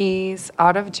 He's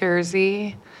out of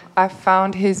Jersey. I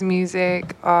found his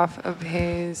music off of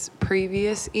his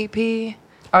previous EP.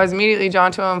 I was immediately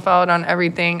drawn to him, followed on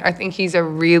everything. I think he's a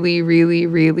really, really,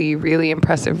 really, really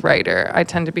impressive writer. I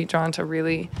tend to be drawn to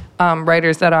really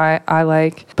writers that I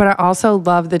like. But I also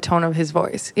love the tone of his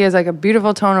voice. He has like a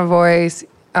beautiful tone of voice.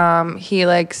 He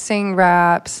like sing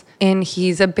raps, and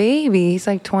he's a baby. He's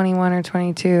like 21 or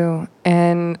 22.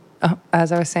 And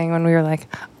as I was saying when we were like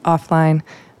offline,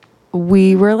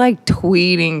 we were like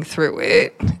tweeting through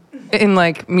it in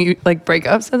like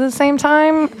breakups at the same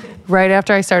time. Right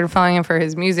after I started following him for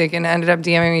his music, and ended up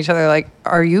DMing each other like,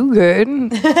 "Are you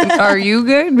good? Are you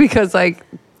good?" Because like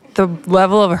the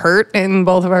level of hurt in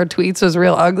both of our tweets was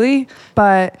real ugly.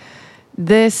 But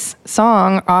this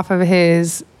song off of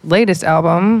his latest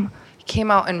album came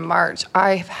out in March.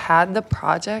 I've had the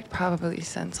project probably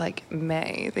since like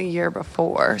May the year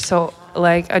before. So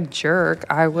like a jerk,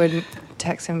 I would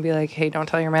text him and be like, "Hey, don't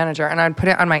tell your manager." And I'd put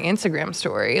it on my Instagram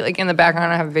story. Like in the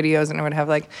background, I have videos, and it would have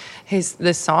like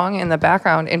this song in the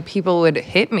background, and people would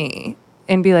hit me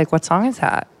and be like, "What song is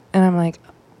that?" And I'm like,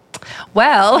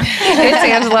 well, it's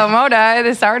Angelo Moda,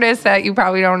 this artist that you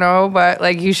probably don't know, but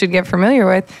like you should get familiar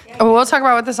with. We'll talk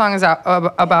about what the song is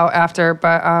about after,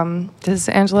 but this is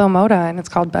Angelo Moda, and it's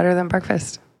called Better Than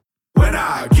Breakfast. When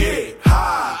I get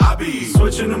high, I be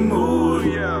switching the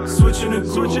mood, switching the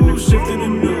groove, shifting the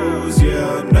news,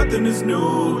 yeah. Nothing is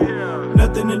new,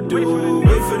 nothing to do,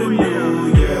 wait for the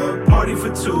new, yeah. Party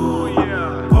for two,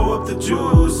 pour up the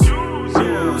juice,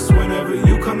 whenever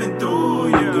you coming through,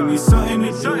 you give me something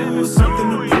to do, something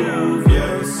to prove,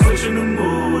 yeah. Switching the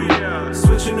mood,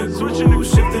 switching the groove,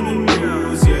 shifting the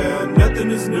news, yeah.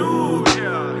 Nothing is new,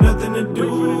 nothing to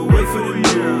do, wait for the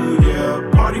new, yeah.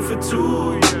 Party for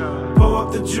two, pour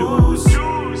up the juice,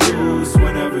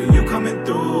 whenever you coming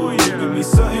through, you give me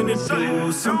something to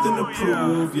do, something to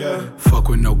prove, yeah. Fuck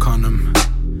with no condom,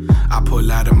 I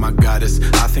pull out of my goddess.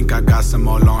 I think I got some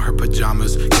all on her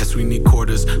pajamas. Guess we need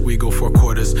quarters, we go for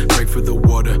quarters. Break for the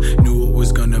water, knew it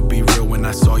was gonna be real when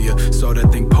I saw you. Saw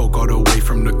that thing poke all the way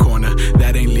from the corner.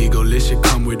 That ain't legal, it should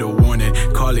come with a warning.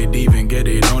 Call it even, get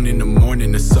it on in the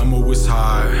morning. The summer was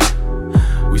high,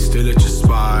 we still at your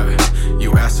spot.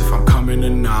 You asked if I'm coming or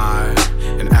not,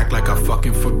 and act like I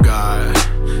fucking forgot.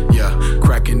 Yeah,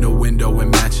 cracking the window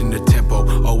and matching the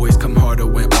tempo. Always come harder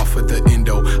when off of the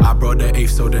endo. I brought the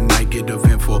eighth so the night get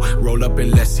eventful. Roll up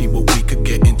and let's see what we could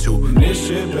get into. This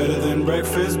shit better than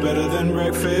breakfast, better than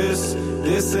breakfast.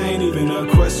 This ain't even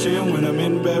a question. When I'm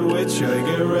in bed with you, I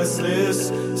get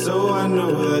restless. So I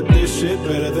know that this shit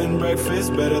better than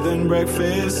breakfast, better than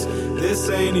breakfast. This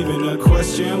ain't even a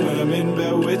question. When I'm in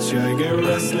bed with you, I get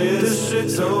restless. This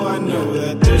shit, so I know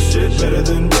that this shit better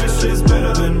than breakfast,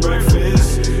 better than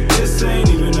breakfast. This ain't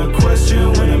even a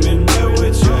question. When I'm in bed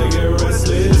with you, I get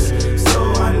restless. So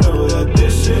I know that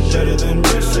this shit better than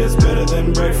breakfast, better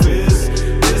than breakfast.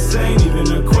 This ain't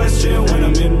even a question. When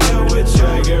I'm in bed with you,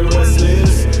 I get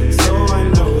restless. So I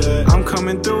know that I'm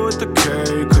coming through with the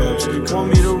K-cups. Want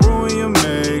me to ruin your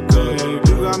makeup?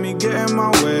 You got me getting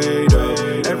my weight up.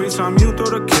 Every time you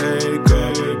throw the cake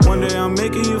up, one day I'm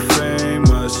making you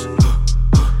famous.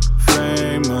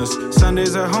 Famous.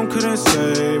 Sundays at home couldn't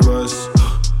save us.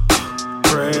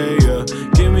 Prayer,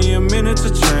 give me a minute to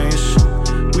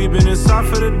change. We've been inside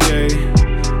for the day.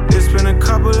 It's been a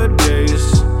couple of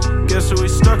days. Guess that we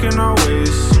stuck in our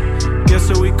ways. Guess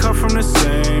that we cut from the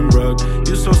same rug.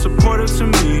 You so supportive to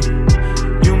me.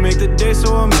 You make the day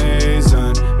so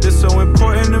amazing. This so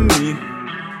important to me.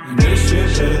 And this shit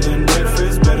better than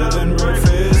breakfast, better than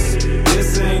breakfast.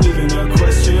 This ain't even a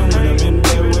question. When I'm in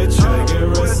bed with you, I get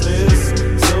restless.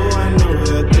 So I know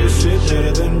that this shit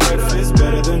better than breakfast,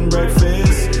 better than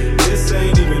breakfast. This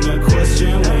ain't even a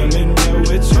question. When I'm in bed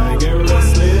with you, I get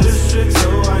restless. This shit, so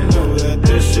I know that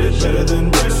this shit better than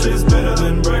breakfast, better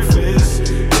than breakfast.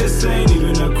 This ain't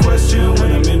even a question.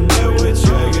 When I'm in bed with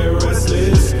you, I get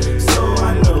restless. So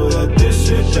I know that this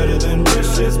shit better than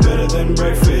breakfast, better than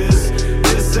breakfast.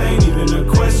 This ain't even a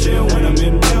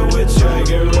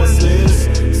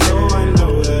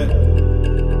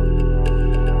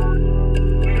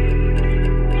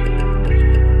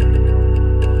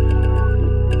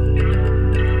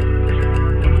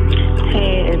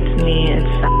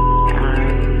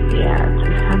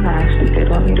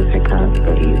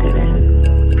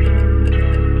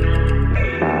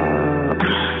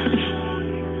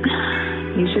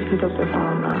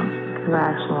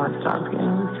actually want to talk to you.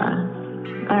 It's fine.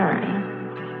 Alright.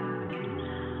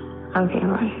 Okay,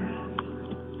 bye.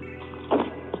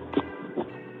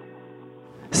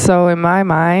 So in my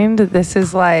mind, this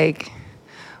is like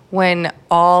when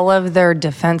all of their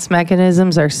defense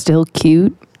mechanisms are still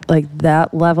cute, like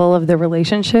that level of the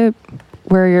relationship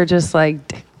where you're just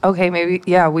like, okay, maybe,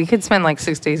 yeah, we could spend like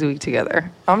 6 days a week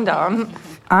together. I'm down.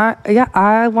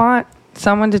 I want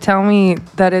someone to tell me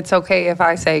that it's okay if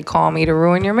I say, call me to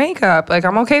ruin your makeup. Like,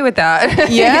 I'm okay with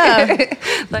that. Yeah.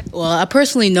 Well, I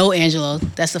personally know Angelo.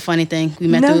 That's the funny thing. We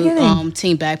met through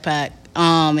Team Backpack.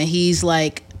 And he's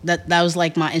like, that was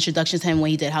like my introduction to him when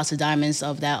he did House of Diamonds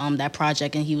of that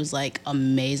project, and he was like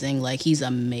amazing. Like, he's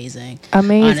amazing.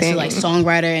 Honestly, like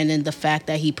songwriter, and then the fact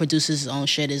that he produces his own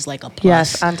shit is like a plus.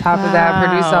 Yes, on top of that,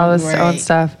 produce all his own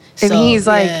stuff. And so, he's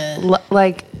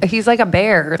like he's like a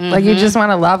bear. Mm-hmm. Like, you just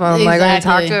want to love him. Exactly. Like, when you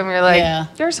talk to him, you're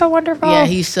like, you're so wonderful. Yeah,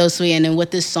 he's so sweet. And then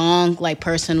with this song, like,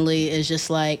 personally, is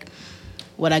just like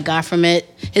what I got from it.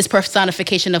 His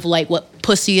personification of like what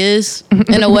pussy is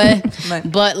in a way,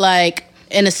 but like,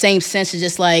 in the same sense, it's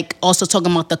just like also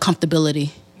talking about the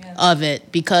comfortability of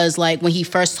it. Because like when he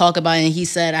first talked about it, and he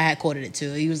said, I had quoted it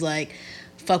too. He was like,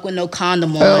 fuck with no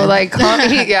condom on. Oh, like,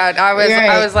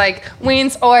 I was like,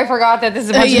 Weens, I forgot that this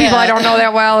is a bunch of people I don't know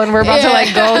that well, and we're about to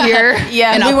like go here.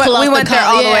 Yeah, and we went there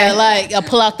all the way. Like, I'll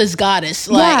pull out this goddess.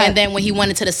 Like, and then when he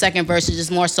went into the second verse, it's just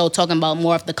more so talking about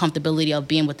more of the comfortability of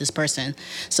being with this person.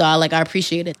 So I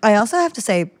appreciate it. I also have to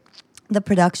say, the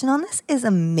production on this is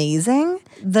amazing.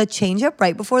 The change up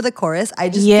right before the chorus, I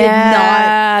just did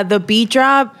not. The beat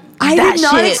drop. I did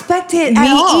not expect it. Me at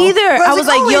all. either. I was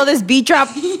like, yo, this beat drop.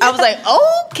 I was like,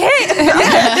 okay.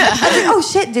 I was like, oh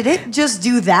shit, did it just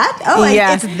do that? Oh,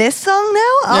 it's this song now?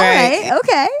 All right,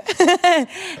 okay.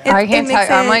 I can't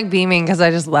tell. I'm like beaming because I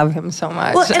just love him so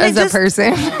much as a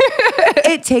person.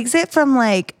 It takes it from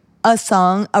like a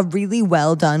song, a really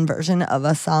well done version of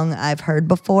a song I've heard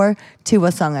before, to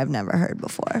a song I've never heard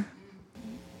before.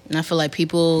 And I feel like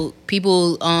people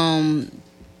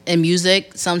in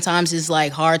music sometimes it's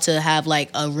like hard to have like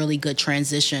a really good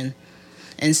transition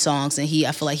in songs, and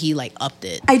I feel like he like upped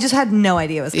it. I just had no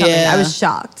idea it was coming. I was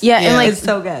shocked. And like, it's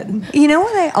so good. You know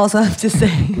what I also have to say?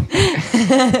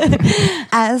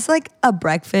 As like a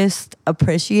breakfast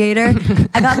appreciator,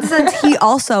 I got the sense he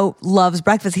also loves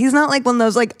breakfast. He's not like one of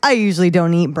those like, I usually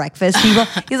don't eat breakfast people.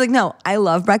 He's like, no, I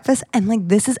love breakfast, and like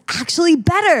this is actually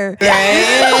better.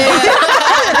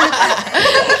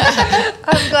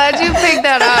 I'm glad you picked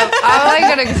that up. I'm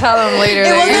like gonna tell him later.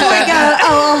 It wasn't like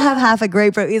I'll have half a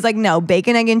grapefruit. He's like, no,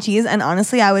 bacon, egg, and cheese, and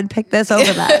honestly, I would pick this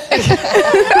over that.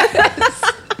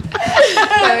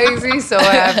 That makes me so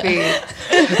happy.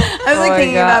 I was like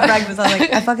thinking about breakfast. I was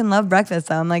like, I fucking love breakfast.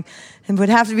 So I'm like, it would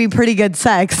have to be pretty good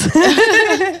sex.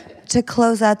 To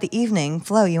close out the evening,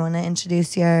 Flo, you want to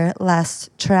introduce your last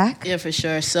track? Yeah, for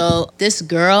sure. So this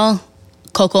girl,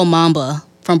 Coco Mamba,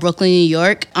 from Brooklyn, New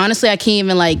York. Honestly, I can't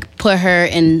even like put her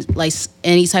in like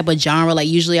any type of genre. Like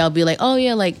usually I'll be like, oh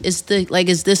yeah, like is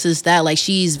this is that. Like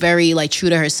she's very like true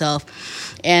to herself,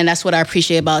 and that's what I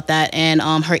appreciate about that. And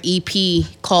her EP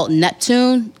called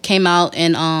Neptune came out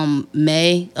in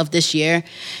May of this year,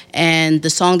 and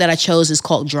the song that I chose is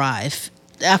called Drive.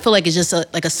 I feel like it's just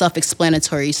like a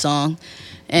self-explanatory song,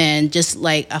 and just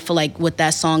like I feel like with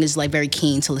that song is like very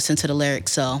keen to listen to the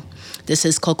lyrics. So this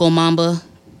is Coco Mamba.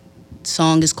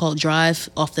 Song is called Drive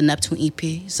off the Neptune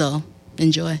EP, so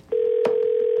enjoy.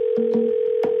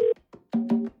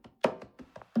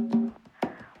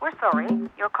 We're sorry,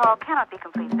 your call cannot be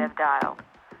completed as dialed.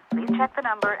 Please check the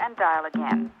number and dial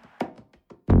again.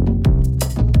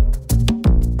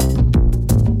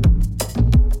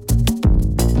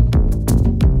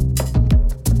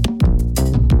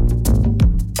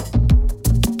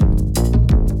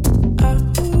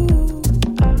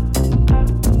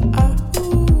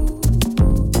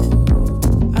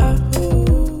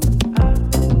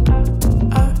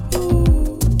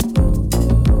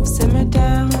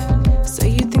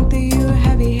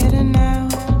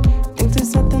 Think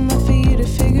there's something left for you to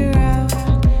figure out.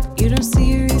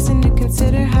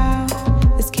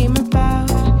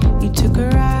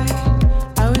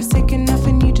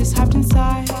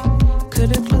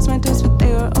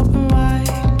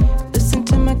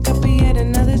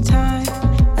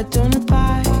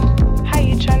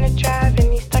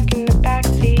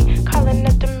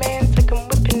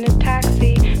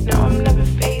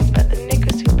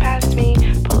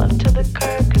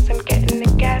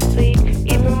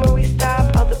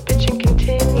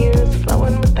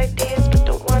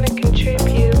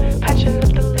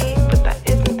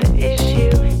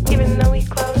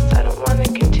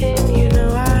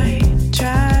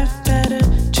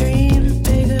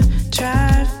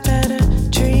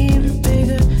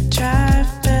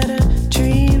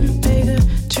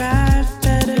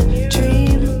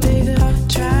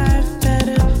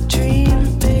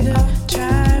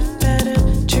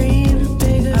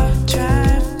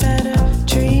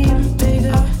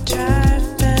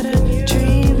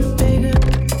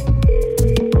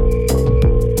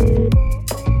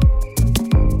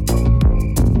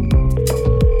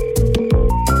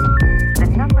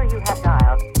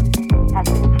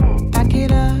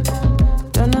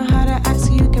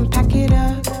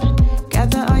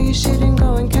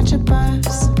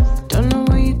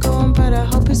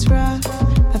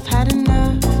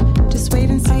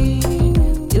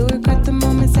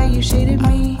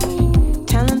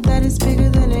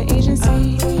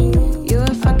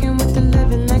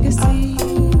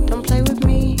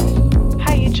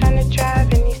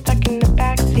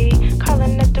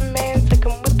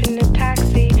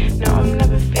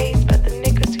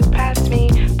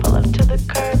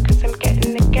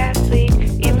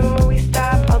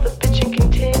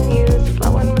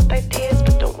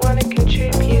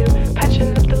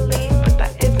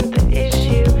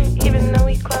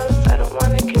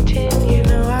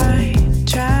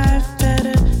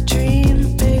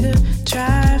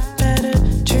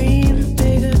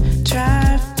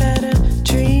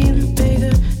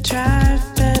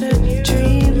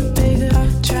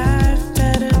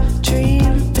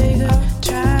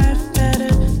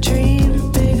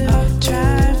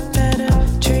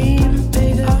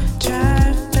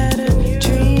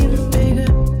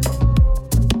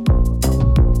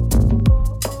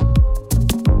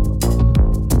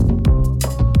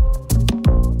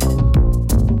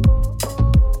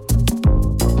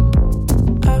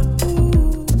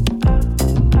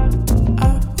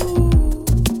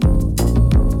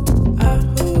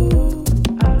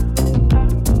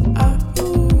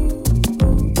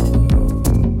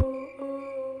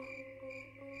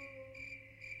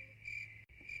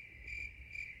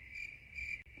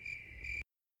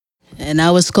 And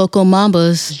that was Coco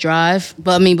Mamba's Drive.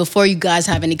 But I mean, before you guys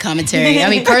have any commentary, I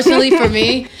mean, personally for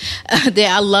me,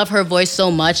 I love her voice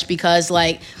so much because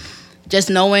like, just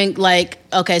knowing like,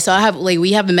 okay, so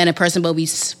we haven't met in person, but we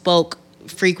spoke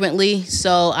frequently.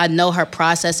 So I know her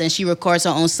process, and she records her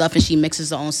own stuff and she mixes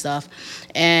her own stuff.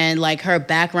 And like her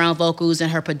background vocals and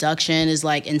her production is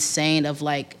like insane of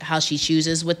like how she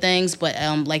chooses with things. But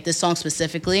like this song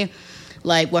specifically,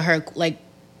 like with her, like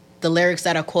the lyrics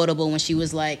that are quotable when she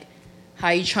was like, how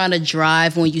you trying to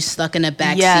drive when you stuck in the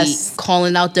backseat,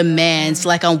 calling out demands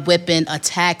like I'm whipping a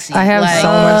taxi. I have like, so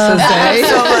much to say.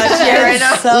 So much. Yeah, right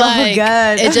now. So like,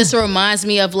 good. It just reminds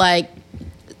me of like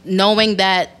knowing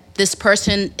that this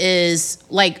person is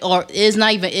like, or is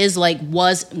not even is like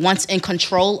was once in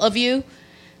control of you,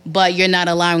 but you're not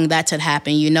allowing that to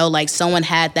happen, you know? Like someone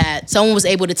was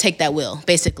able to take that will,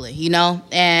 basically, you know?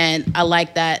 And I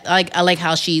like that. I like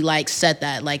how she like said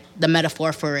that, like the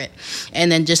metaphor for it.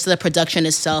 And then just the production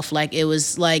itself, like it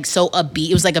was like so upbeat.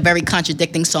 It was like a very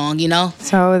contradicting song, you know?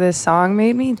 So this song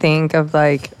made me think of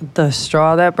like the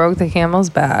straw that broke the camel's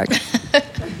back.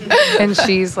 And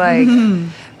she's like,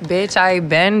 bitch, I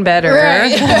been better. Right.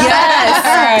 Yes.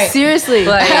 Right. Seriously.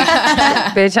 Like,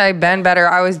 bitch, I been better.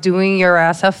 I was doing your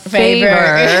ass a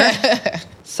favor.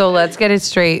 So let's get it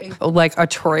straight. Like a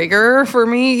trigger for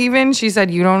me, even. She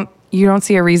said, you don't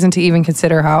see a reason to even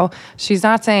consider how. She's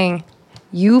not saying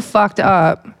you fucked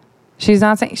up. She's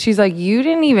not saying, she's like, you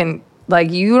didn't even,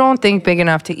 like, you don't think big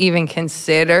enough to even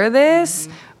consider this.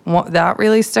 That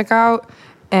really stuck out.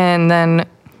 And then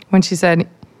when she said,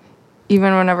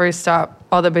 even whenever we stop,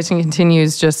 all the bitching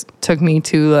continues just took me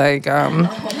to like,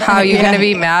 how you gonna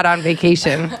be mad on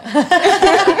vacation?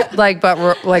 Like,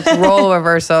 but like role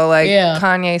reversal. Like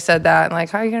Kanye said that, and like,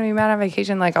 how are you gonna be mad on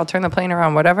vacation? Like, I'll turn the plane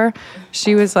around, whatever.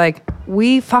 She was like,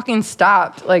 we fucking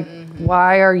stopped. Like,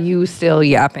 why are you still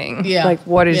yapping? Yeah. Like,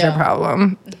 what is your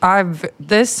problem?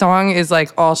 This song is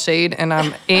like all shade, and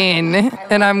I'm in,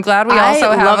 and I'm glad we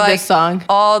also have love like this song.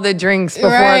 all the drinks before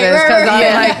this because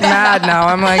I'm like mad now.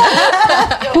 I'm like,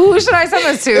 who should I send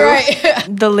this to? Right.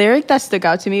 The lyric that stuck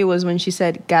out to me was when she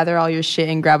said, gather all your shit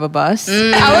and grab a bus. I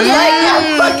was like,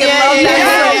 I fucking love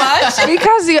that so much.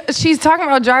 Because she's talking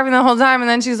about driving the whole time, and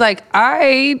then she's like,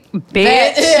 "I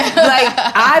bitch." Like,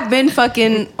 I've been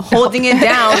fucking holding it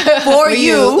down for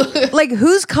you. Like,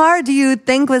 whose car do you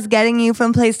think was getting you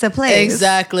from place to place?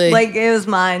 Exactly. Like, it was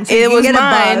mine. So It you was get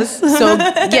mine. A bus. So,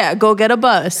 yeah, go get a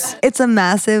bus. It's a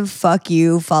massive fuck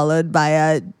you followed by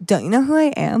a, don't you know who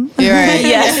I am? You're right.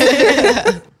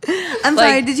 Yes. I'm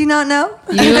sorry, did you not know?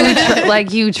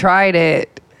 You tried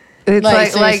it. It's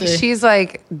Like, like seriously. she's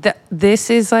like, this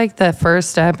is like the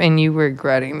first step in you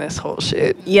regretting this whole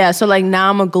shit. Yeah, so like now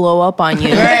I'm gonna glow up on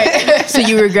you. Right. So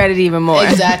you regret it even more.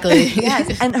 Exactly.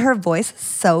 Yes, and her voice is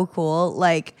so cool.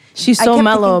 Like, She's I so kept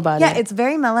mellow thinking- about yeah, it. it's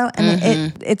very mellow,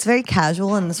 and it's very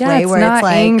casual in this Yeah, way it's where not it's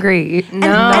like angry. And, No.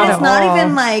 and it's not at even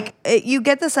all. like you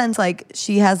get the sense like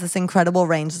she has this incredible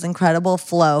range, this incredible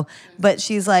flow, but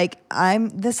she's like,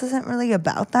 this isn't really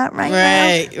about that right now.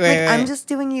 Right, right. I'm just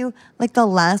doing you like the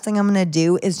last thing I'm gonna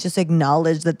do is just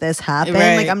acknowledge that this happened.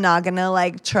 Right. Like I'm not gonna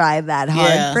like try that hard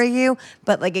Yeah. for you,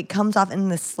 but like it comes off in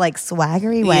this like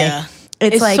swaggery way. Yeah.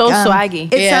 It's It's like so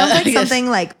swaggy. It Yeah. sounds like Yes. something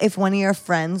like if one of your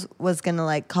friends was gonna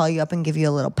like call you up and give you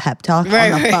a little pep talk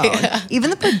Right, on the right, phone. yeah.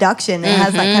 Even the production, it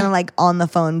has that kind of like on the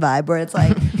phone vibe where it's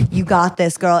like, you got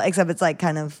this, girl. Except it's like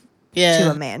kind of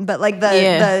to a man, but like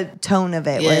the tone of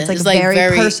it, where it's like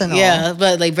very personal. Yeah,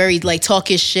 but like very like talk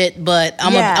your shit, but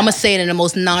I'm gonna say it in the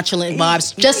most nonchalant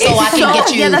vibes, just so I can So-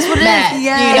 get you yeah, that's what it is. mad.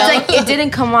 Yeah. you know? It's like it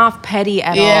didn't come off petty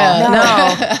at Yeah. all.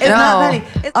 No, It's not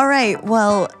petty. All right.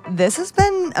 Well, this has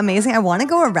been amazing. I want to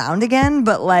go around again,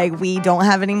 but like we don't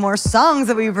have any more songs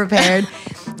that we prepared.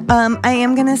 I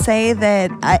am gonna say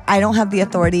that I don't have the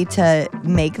authority to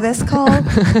make this call,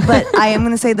 but I am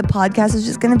gonna say the podcast is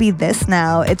just gonna be this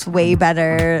now. It's way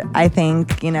better, I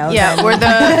think. You know. Yeah, than-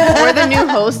 we're the new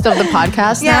host of the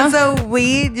podcast yeah. now. So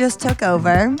we just took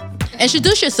over.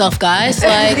 Introduce yourself, guys.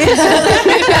 Like,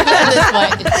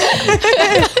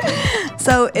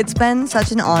 So it's been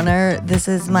such an honor. This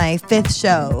is my 5th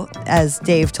show, as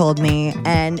Dave told me,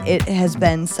 and it has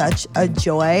been such a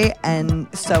joy and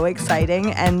so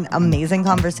exciting and amazing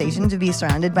conversation to be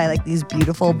surrounded by like these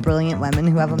beautiful, brilliant women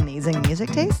who have amazing music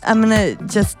taste. I'm gonna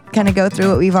just kind of go through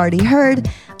what we've already heard.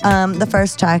 The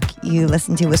first track you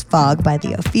listened to was Fog by the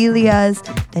Ophelias.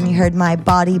 Then you heard My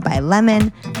Body by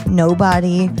Lemon,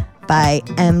 Nobody by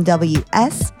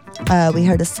MWS. We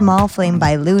heard A Small Flame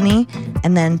by Looney,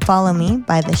 and then Follow Me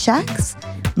by The Shacks,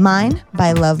 Mine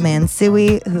by Love Man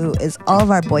Suey, who is all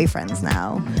of our boyfriends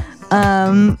now.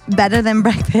 Better Than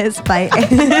Breakfast by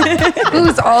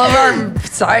Lose all of our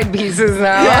side pieces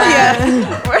now.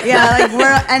 Yeah, like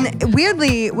and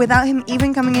weirdly, without him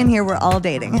even coming in here, we're all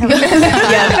dating.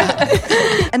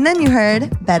 And then you heard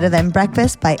Better Than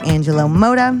Breakfast by Angelo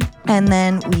Moda. And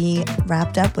then we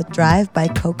wrapped up with Drive by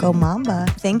Coco Mamba.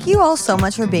 Thank you all so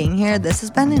much for being here. This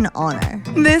has been an honor.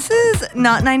 This is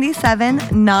Not 97,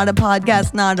 not a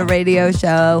podcast, not a radio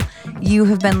show. You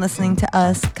have been listening to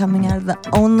us coming out of the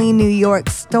only New York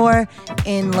store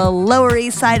in the Lower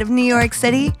East Side of New York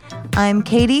City. I'm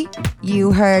Katie.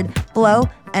 You heard Blow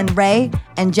and Ray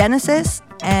and Genesis.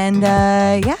 And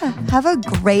have a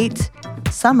great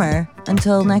summer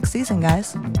until next season,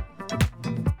 guys.